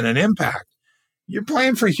fulfillment and impact. You're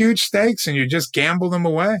playing for huge stakes and you just gamble them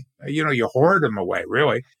away. You hoard them away,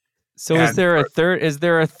 really. So is there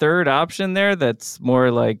a third option there that's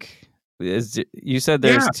more like, you said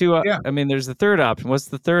there's two? Yeah. I mean, there's the third option. What's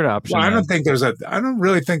the third option? Well, I don't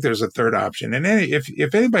really think there's a third option. And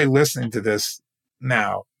if anybody listening to this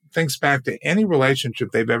now thinks back to any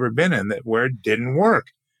relationship they've ever been in where it didn't work,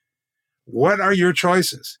 what are your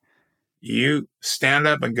choices? You stand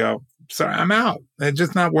up and go, sorry, I'm out. It's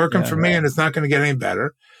just not working Yeah. for me, and it's not going to get any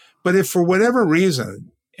better. But if for whatever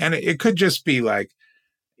reason, and it could just be like,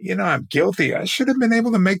 I'm guilty. I should have been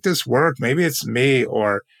able to make this work. Maybe it's me.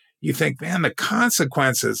 Or you think, man, the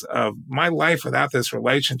consequences of my life without this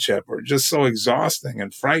relationship are just so exhausting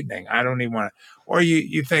and frightening. I don't even want to. Or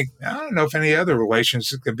you think, I don't know if any other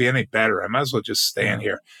relationship could be any better. I might as well just stay in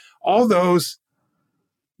here. All those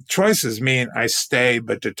choices mean I stay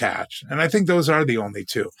but detach. And I think those are the only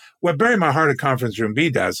two. What Bury My Heart at Conference Room B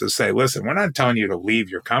does is say, listen, we're not telling you to leave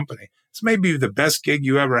your company. This may be the best gig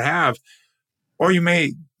you ever have, or you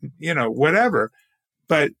may, whatever.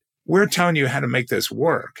 But we're telling you how to make this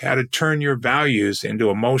work, how to turn your values into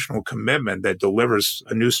emotional commitment that delivers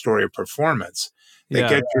a new story of performance, that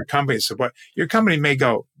gets your company support. Your company may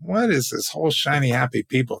go, what is this whole shiny, happy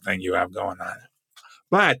people thing you have going on?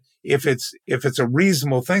 But if it's a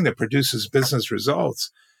reasonable thing that produces business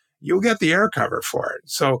results, you'll get the air cover for it.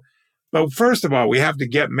 So, but first of all, we have to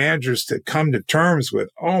get managers to come to terms with,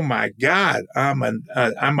 oh my God, I'm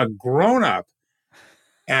a grown up,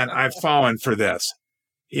 and I've fallen for this.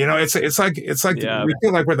 It's like we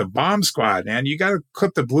feel like we're the bomb squad, man. You got to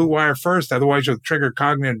clip the blue wire first, otherwise you'll trigger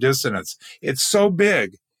cognitive dissonance. It's so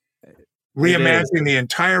big, reimagining the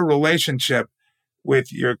entire relationship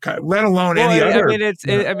with your, let alone any other.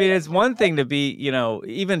 It's one thing to be,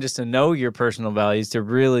 even just to know your personal values, to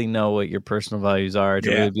really know what your personal values are, to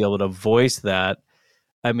really be able to voice that.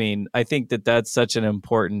 I mean, I think that that's such an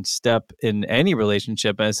important step in any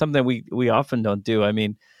relationship, and it's something we often don't do. I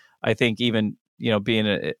mean, I think even,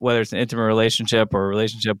 being whether it's an intimate relationship or a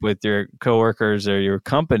relationship with your coworkers or your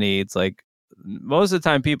company, it's like most of the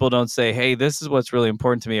time people don't say, hey, this is what's really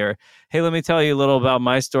important to me, or hey, let me tell you a little about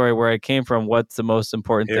my story, where I came from, what's the most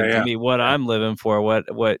important thing to me, what I'm living for, what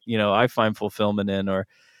I find fulfillment in, or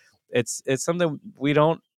it's something we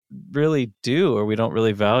don't really do, or we don't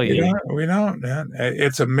really value. We don't.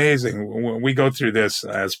 It's amazing. When we go through this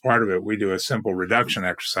as part of it, we do a simple reduction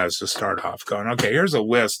exercise to start off going, okay, here's a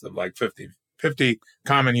list of like 50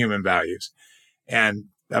 common human values and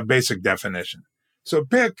a basic definition. So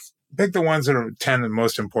pick the ones that are 10 and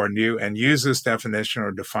most important to you, and use this definition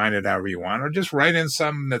or define it however you want, or just write in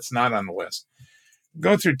something that's not on the list.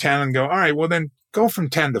 Go through 10 and go, all right, well then go from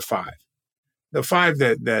 10 to 5. The 5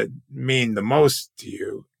 that mean the most to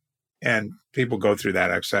you. And people go through that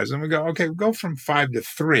exercise, and we go, okay, go from 5 to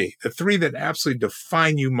 3, the 3 that absolutely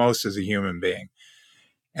define you most as a human being.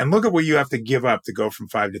 And look at what you have to give up to go from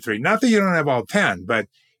 5 to 3. Not that you don't have all 10, but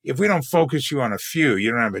if we don't focus you on a few, you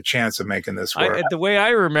don't have a chance of making this work. The way I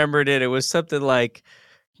remembered it, it was something like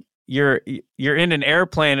you're in an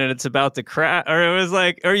airplane and it's about to crash, or it was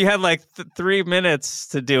like, or you had like 3 minutes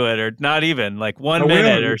to do it, or not even like 1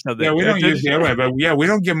 minute or something. Yeah, we don't use the other way, but we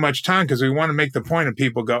don't give much time because we want to make the point of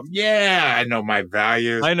people go, yeah, I know my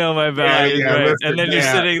values. I know my values, right? Listen, and then you're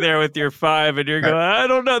sitting there with your 5 and you're going, I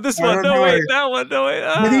don't know this one. No, wait, that one. No, wait.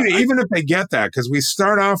 But even if they get that, because we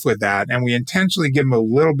start off with that and we intentionally give them a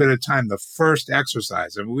little bit of time, the first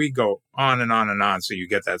exercise, and we go on and on and on. So you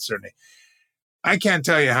get that certainty. I can't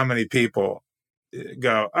tell you how many people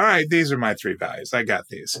go, all right, these are my 3 values. I got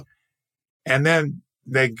these. And then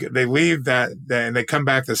they leave that, and they come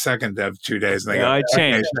back the second of 2 days and they go, I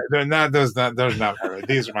changed. Okay, those not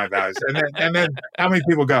these are my values. And then how many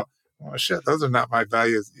people go, oh shit, those are not my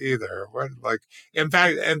values either. In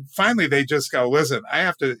fact, and finally they just go, listen, I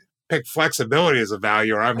have to pick flexibility as a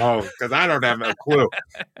value or I'm home because I don't have a clue.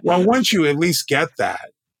 Well, once you at least get that,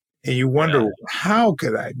 and you wonder, how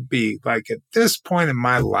could I be like at this point in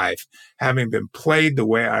my life, having been played the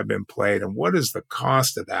way I've been played, and what is the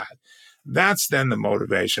cost of that? That's then the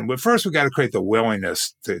motivation. But first, we got to create the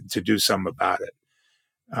willingness to do something about it.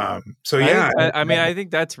 I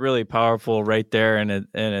think that's really powerful right there in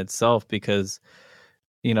itself, because,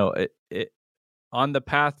 on the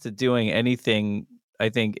path to doing anything, I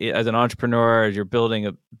think as an entrepreneur, as you're building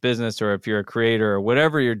a business, or if you're a creator or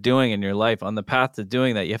whatever you're doing in your life, on the path to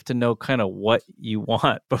doing that, you have to know kind of what you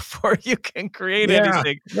want before you can create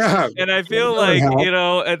anything. Yeah. And I feel like,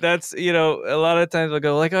 that's, a lot of times I'll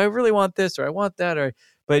go like, I really want this, or I want that,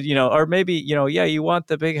 but, or maybe, you want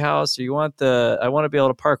the big house, or I want to be able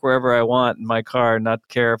to park wherever I want in my car and not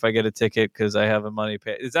care if I get a ticket because I have a money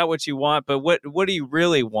pay. Is that what you want? But what do you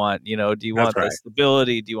really want? Do you want the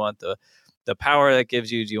stability? Do you want the power that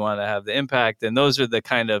gives you? Do you want to have the impact? And those are the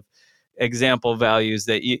kind of example values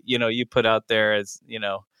that you put out there. As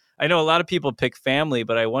I know a lot of people pick family,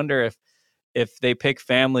 but I wonder if they pick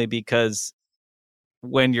family because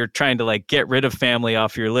when you're trying to like get rid of family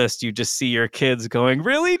off your list, you just see your kids going,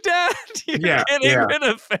 "Really, Dad? You're Yeah, getting yeah, rid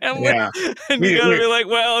of family?" yeah. And you We got to we be like,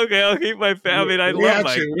 "Well, okay, I'll keep my family. And I we love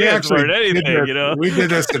my actually we kids more actually than did anything, this. you know." We did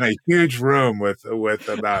this in a huge room with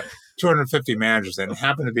about 250 managers, and it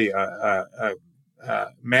happened to be a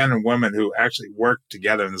man and woman who actually worked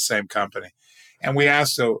together in the same company. And we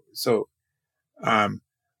asked, um,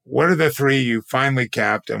 what are the three you finally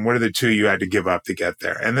capped, and what are the two you had to give up to get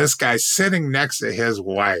there? And this guy sitting next to his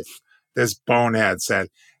wife, this bonehead, said,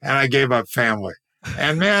 "And I gave up family."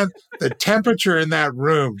 And man, the temperature in that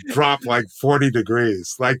room dropped like 40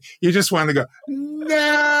 degrees. Like you just want to go,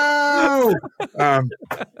 no. Um,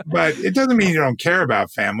 but it doesn't mean you don't care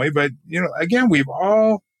about family. But again,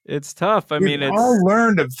 It's tough. I we've mean, all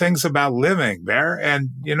learned of things about living, Bear, and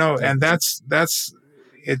yeah. and that's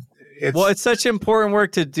it. Well, It's it's such important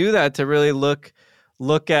work to do that, to really look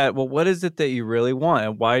at, well, what is it that you really want,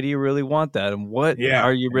 and why do you really want that, and what yeah,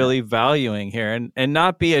 are you yeah, really valuing here, and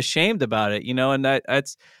not be ashamed about it, and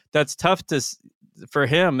that's tough for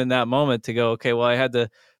him in that moment to go, okay, well,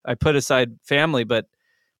 I put aside family, but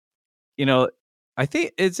you know, I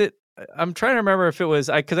think I'm trying to remember if it was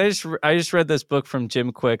because I just read this book from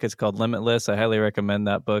Jim Quick. It's called Limitless. I highly recommend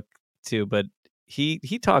that book too. But he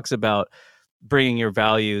talks about bringing your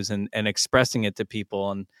values and expressing it to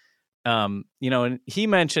people, and and he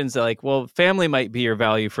mentions that, like, well, family might be your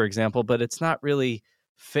value, for example, but it's not really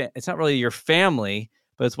your family,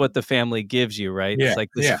 but it's what the family gives you, right? yeah, It's like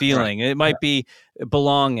this yeah, right, feeling. It yeah, might be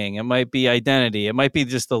belonging, it might be identity, it might be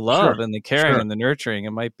just the sure, love and the caring sure, and the nurturing.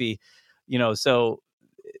 It might be, so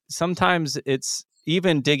sometimes it's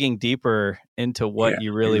even digging deeper into what yeah,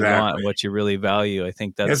 you really want and exactly. what you really value. I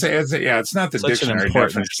think that's Yeah, it's not the such an dictionary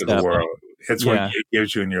important definition of the step. world. It's what Yeah. it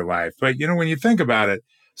gives you in your life. But when you think about it,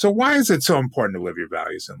 so why is it so important to live your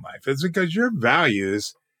values in life? It's because your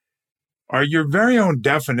values are your very own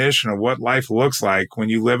definition of what life looks like when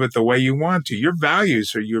you live it the way you want to. Your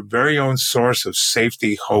values are your very own source of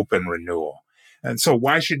safety, hope, and renewal. And so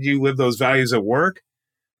why should you live those values at work?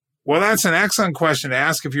 Well, that's an excellent question to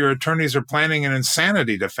ask if your attorneys are planning an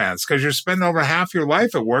insanity defense, because you're spending over half your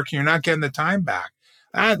life at work and you're not getting the time back.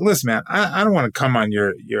 Listen, man, I don't want to come on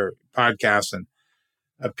your podcast and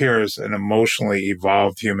appear as an emotionally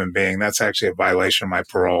evolved human being. That's actually a violation of my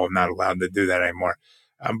parole. I'm not allowed to do that anymore.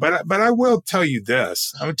 But I will tell you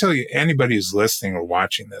this. I would tell you, anybody who's listening or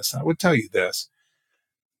watching this, I would tell you this.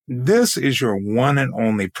 This is your one and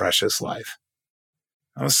only precious life.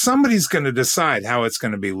 Now, somebody's going to decide how it's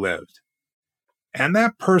going to be lived. And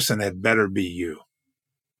that person had better be you.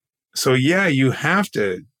 So, yeah, you have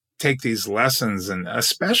to take these lessons, and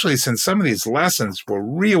especially since some of these lessons were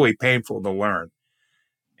really painful to learn.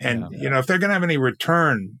 And, Yeah. if they're going to have any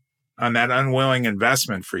return on that unwilling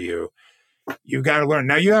investment for you, you've got to learn.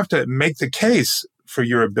 Now, you have to make the case for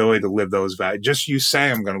your ability to live those values. Just you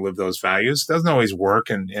say, I'm going to live those values, doesn't always work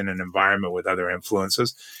in an environment with other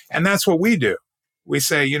influences. And that's what we do. We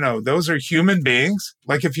say, those are human beings.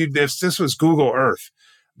 Like if this was Google Earth,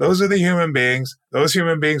 those are the human beings. Those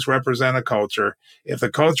human beings represent a culture. If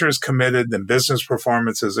the culture is committed, then business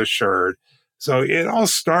performance is assured. So it all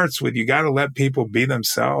starts with, you got to let people be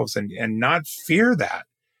themselves and not fear that.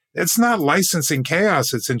 It's not licensing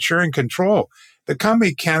chaos. It's ensuring control. The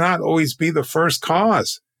company cannot always be the first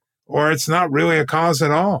cause, or it's not really a cause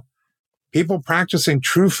at all. People practicing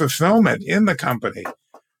true fulfillment in the company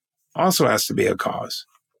also has to be a cause.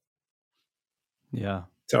 Yeah.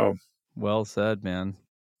 So Well said, man.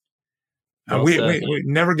 Well we, said. we we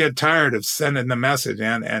never get tired of sending the message,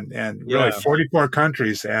 and really Yeah. 44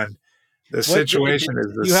 countries, and the What did situation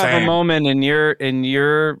is the you have a same. moment in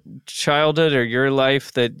your childhood or your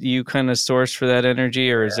life that you kind of source for that energy,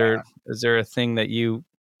 or is there a thing that you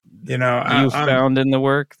found in the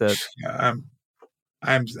work that?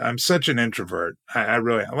 I'm I'm such an introvert. I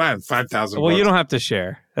really, I have 5,000 Well, you books. don't have to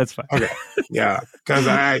share. That's fine. Okay. Yeah. Because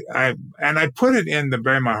I put it in the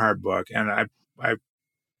Bury My Heart book, and I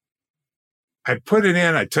put it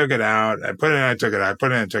in, I took it out, I put it in, I took it out, I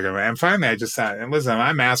put it in, I took it out. And finally I just thought, and listen,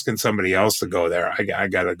 I'm asking somebody else to go there. I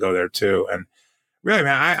got to go there too. And really,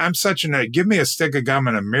 man, I'm such give me a stick of gum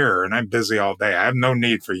and a mirror, and I'm busy all day. I have no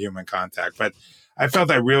need for human contact, but I felt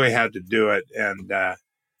I really had to do it. And,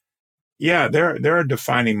 yeah, there are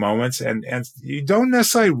defining moments, and you don't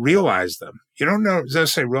necessarily realize them. You don't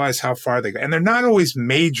necessarily realize how far they go. And they're not always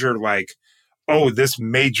major, like, oh, this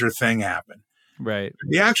major thing happened. Right.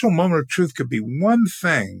 The actual moment of truth could be one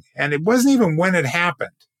thing, and it wasn't even when it happened.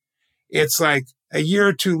 It's like a year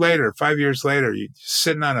or two later, 5 years later, you're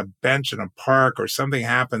sitting on a bench in a park, or something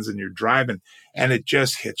happens and you're driving, and it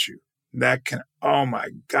just hits you. that can, oh my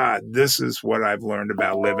God, this is what I've learned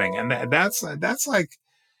about living. And that's like,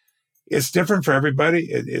 it's different for everybody.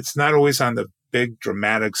 It's not always on the big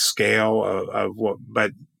dramatic scale of what,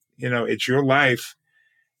 but it's your life.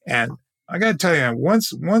 And I got to tell you,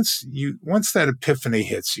 once that epiphany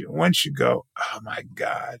hits you, once you go, oh my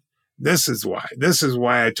God, this is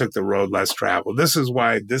why I took the road less traveled. This is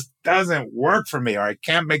why this doesn't work for me, or I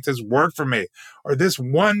can't make this work for me, or this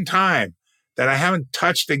one time that I haven't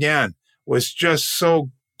touched again was just so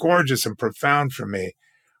gorgeous and profound for me.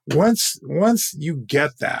 Once you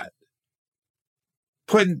get that,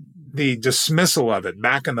 putting the dismissal of it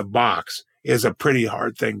back in the box is a pretty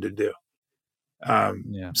hard thing to do.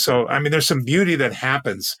 So, I mean, there's some beauty that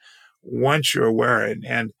happens once you're aware.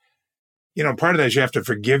 And part of that is you have to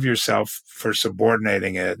forgive yourself for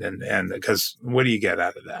subordinating it. And because what do you get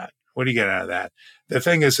out of that? What do you get out of that? The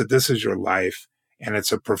thing is that this is your life, and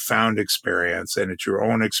it's a profound experience, and it's your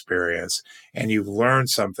own experience, and you've learned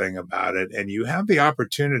something about it, and you have the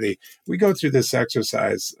opportunity. We go through this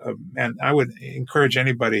exercise, and I would encourage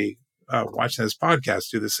anybody watching this podcast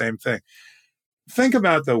do the same thing. Think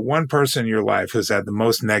about the one person in your life who's had the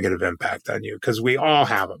most negative impact on you, because we all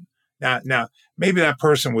have them. Now, maybe that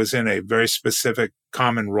person was in a very specific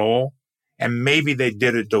common role, and maybe they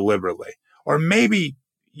did it deliberately, or maybe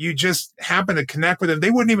you just happen to connect with them. They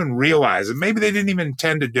wouldn't even realize it. Maybe they didn't even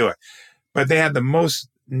intend to do it, but they had the most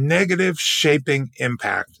negative shaping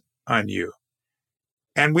impact on you.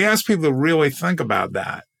 And we ask people to really think about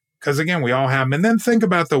that, because again, we all have them. And then think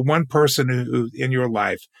about the one person who in your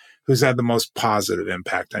life who's had the most positive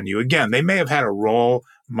impact on you. Again, they may have had a role,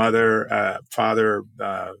 mother, father,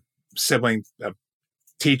 sibling,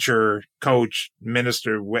 teacher, coach,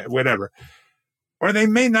 minister, whatever. Or they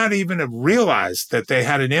may not even have realized that they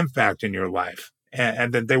had an impact in your life,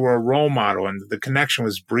 and that they were a role model, and the connection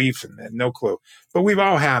was brief and no clue. But we've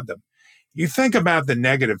all had them. You think about the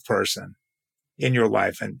negative person in your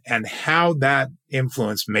life and how that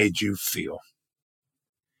influence made you feel.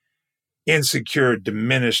 Insecure,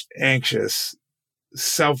 diminished, anxious,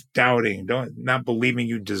 self-doubting, not believing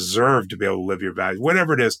you deserve to be able to live your values,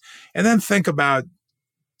 whatever it is. And then think about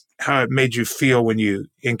how it made you feel when you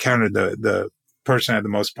encountered the person who had the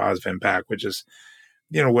most positive impact, which is,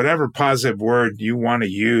 whatever positive word you want to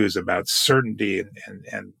use about certainty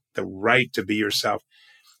and the right to be yourself.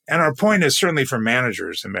 And our point is certainly for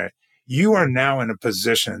managers, you are now in a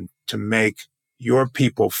position to make your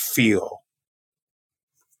people feel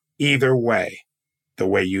either way, the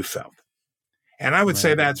way you felt. And I would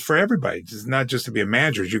say that's for everybody. It's not just to be a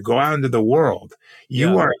manager. As you go out into the world,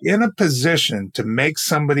 you are in a position to make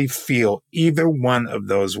somebody feel either one of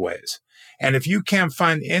those ways. And if you can't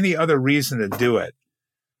find any other reason to do it,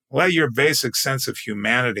 let your basic sense of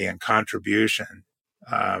humanity and contribution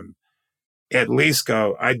at least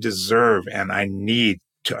go, I deserve and I need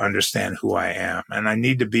to understand who I am. And I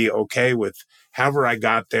need to be okay with however I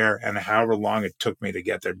got there and however long it took me to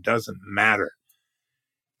get there. Doesn't matter.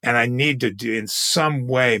 And I need to do in some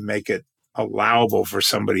way make it allowable for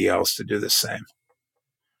somebody else to do the same.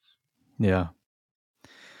 Yeah.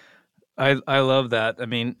 I love that. I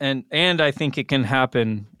mean, and I think it can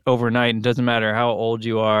happen overnight. It doesn't matter how old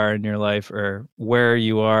you are in your life or where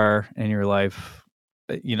you are in your life.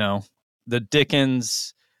 The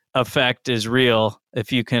Dickens effect is real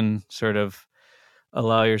if you can sort of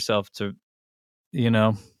allow yourself to,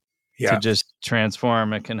 to just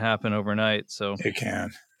transform. It can happen overnight. So it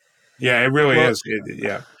can. Yeah, it really is.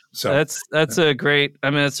 So that's a great,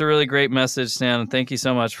 it's a really great message, Stan. Thank you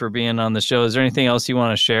so much for being on the show. Is there anything else you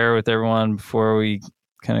want to share with everyone before we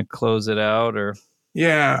kind of close it out? Or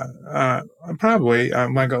probably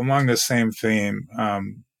along the same theme.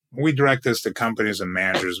 We direct this to companies and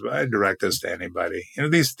managers, but I direct this to anybody.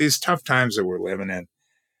 These tough times that we're living in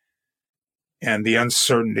and the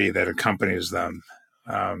uncertainty that accompanies them,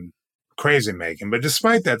 crazy making. But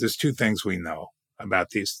despite that, there's two things we know about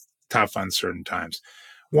these tough, uncertain times.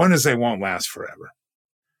 One is they won't last forever.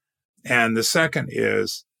 And the second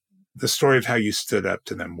is the story of how you stood up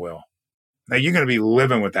to them will. Now, you're going to be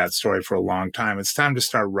living with that story for a long time. It's time to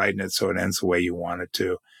start writing it so it ends the way you want it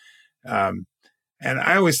to. And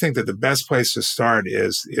I always think that the best place to start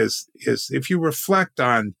is if you reflect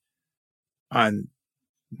on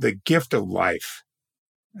the gift of life.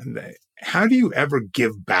 And how do you ever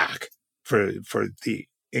give back for the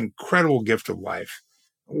incredible gift of life?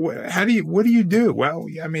 What do you do? Well,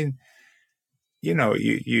 you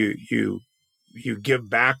give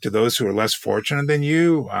back to those who are less fortunate than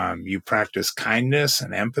you. You practice kindness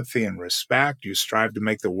and empathy and respect. You strive to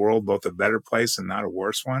make the world both a better place and not a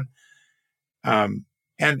worse one. And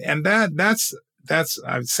that's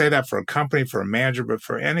I would say that for a company, for a manager, but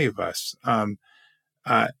for any of us.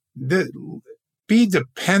 Be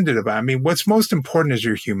dependent upon, I mean, what's most important is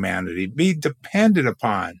your humanity. Be dependent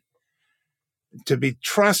upon, to be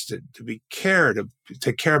trusted, to be cared,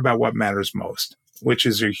 to care about what matters most, which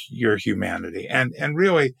is your humanity. And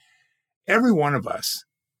really, every one of us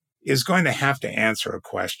is going to have to answer a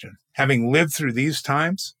question. Having lived through these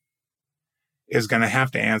times, is going to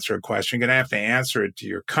have to answer a question. You're going to have to answer it to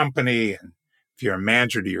your company, and if you're a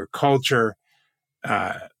manager, to your culture,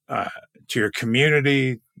 to your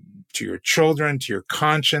community, to your children, to your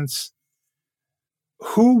conscience.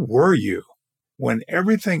 Who were you when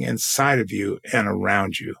everything inside of you and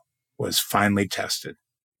around you was finally tested?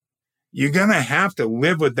 You're going to have to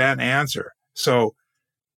live with that answer. So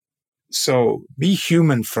be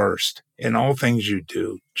human first in all things you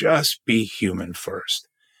do. Just be human first.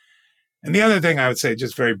 And the other thing I would say,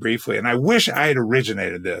 just very briefly, and I wish I had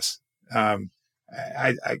originated this. I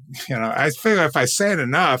figure if I say it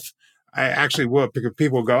enough, I actually will, because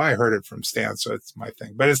people go, I heard it from Stan, so it's my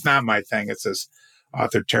thing. But it's not my thing. It's this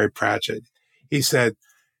author, Terry Pratchett. He said,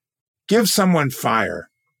 give someone fire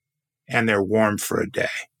and they're warm for a day.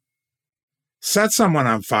 Set someone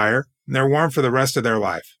on fire and they're warm for the rest of their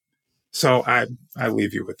life. So I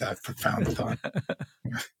leave you with that profound thought.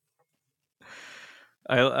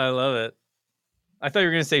 I love it. I thought you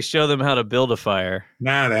were going to say, show them how to build a fire.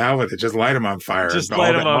 Nah, the hell with it. Just light them on fire. Just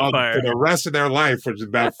light them on fire. For the rest of their life, which is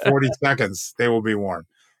about 40 seconds, they will be warm.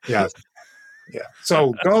 Yes. Yeah.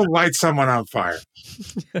 So go light someone on fire.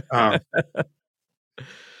 Oh,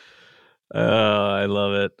 I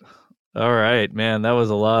love it. All right, man. That was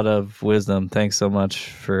a lot of wisdom. Thanks so much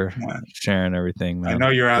for sharing everything, man. I know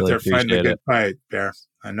you're out there fighting a good fight, Bear.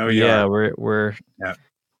 I know you are.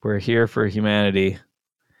 We're here for humanity.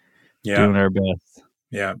 Yeah. Doing our best.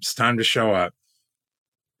 Yeah. It's time to show up.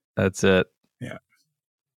 That's it. Yeah.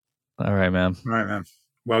 All right, man. All right, man.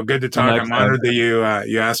 Well, good to talk. I'm honored that you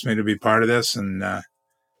asked me to be part of this, and I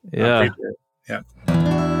appreciate it. Yeah.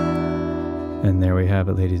 And there we have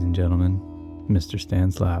it, ladies and gentlemen, Mr.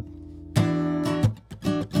 Stan Slap.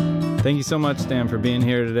 Thank you so much, Stan, for being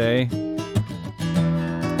here today.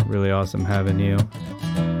 Really awesome having you.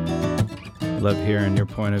 Love hearing your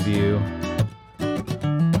point of view.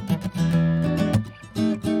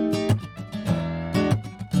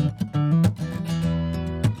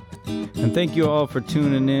 And thank you all for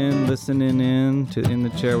tuning in, listening in to In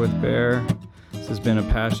the Chair with Bear. This has been a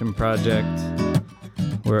passion project.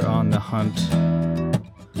 We're on the hunt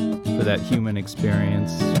for that human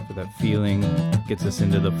experience, for that feeling that gets us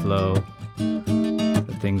into the flow,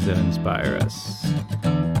 the things that inspire us.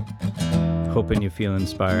 Hoping you feel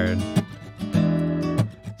inspired.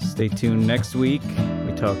 Stay tuned next week.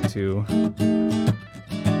 We talk to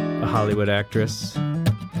a Hollywood actress.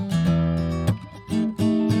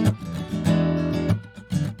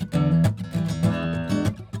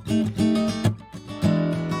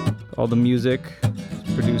 All the music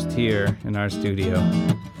is produced here in our studio.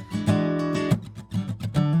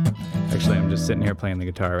 Actually, I'm just sitting here playing the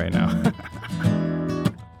guitar right now.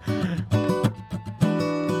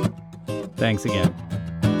 Thanks again.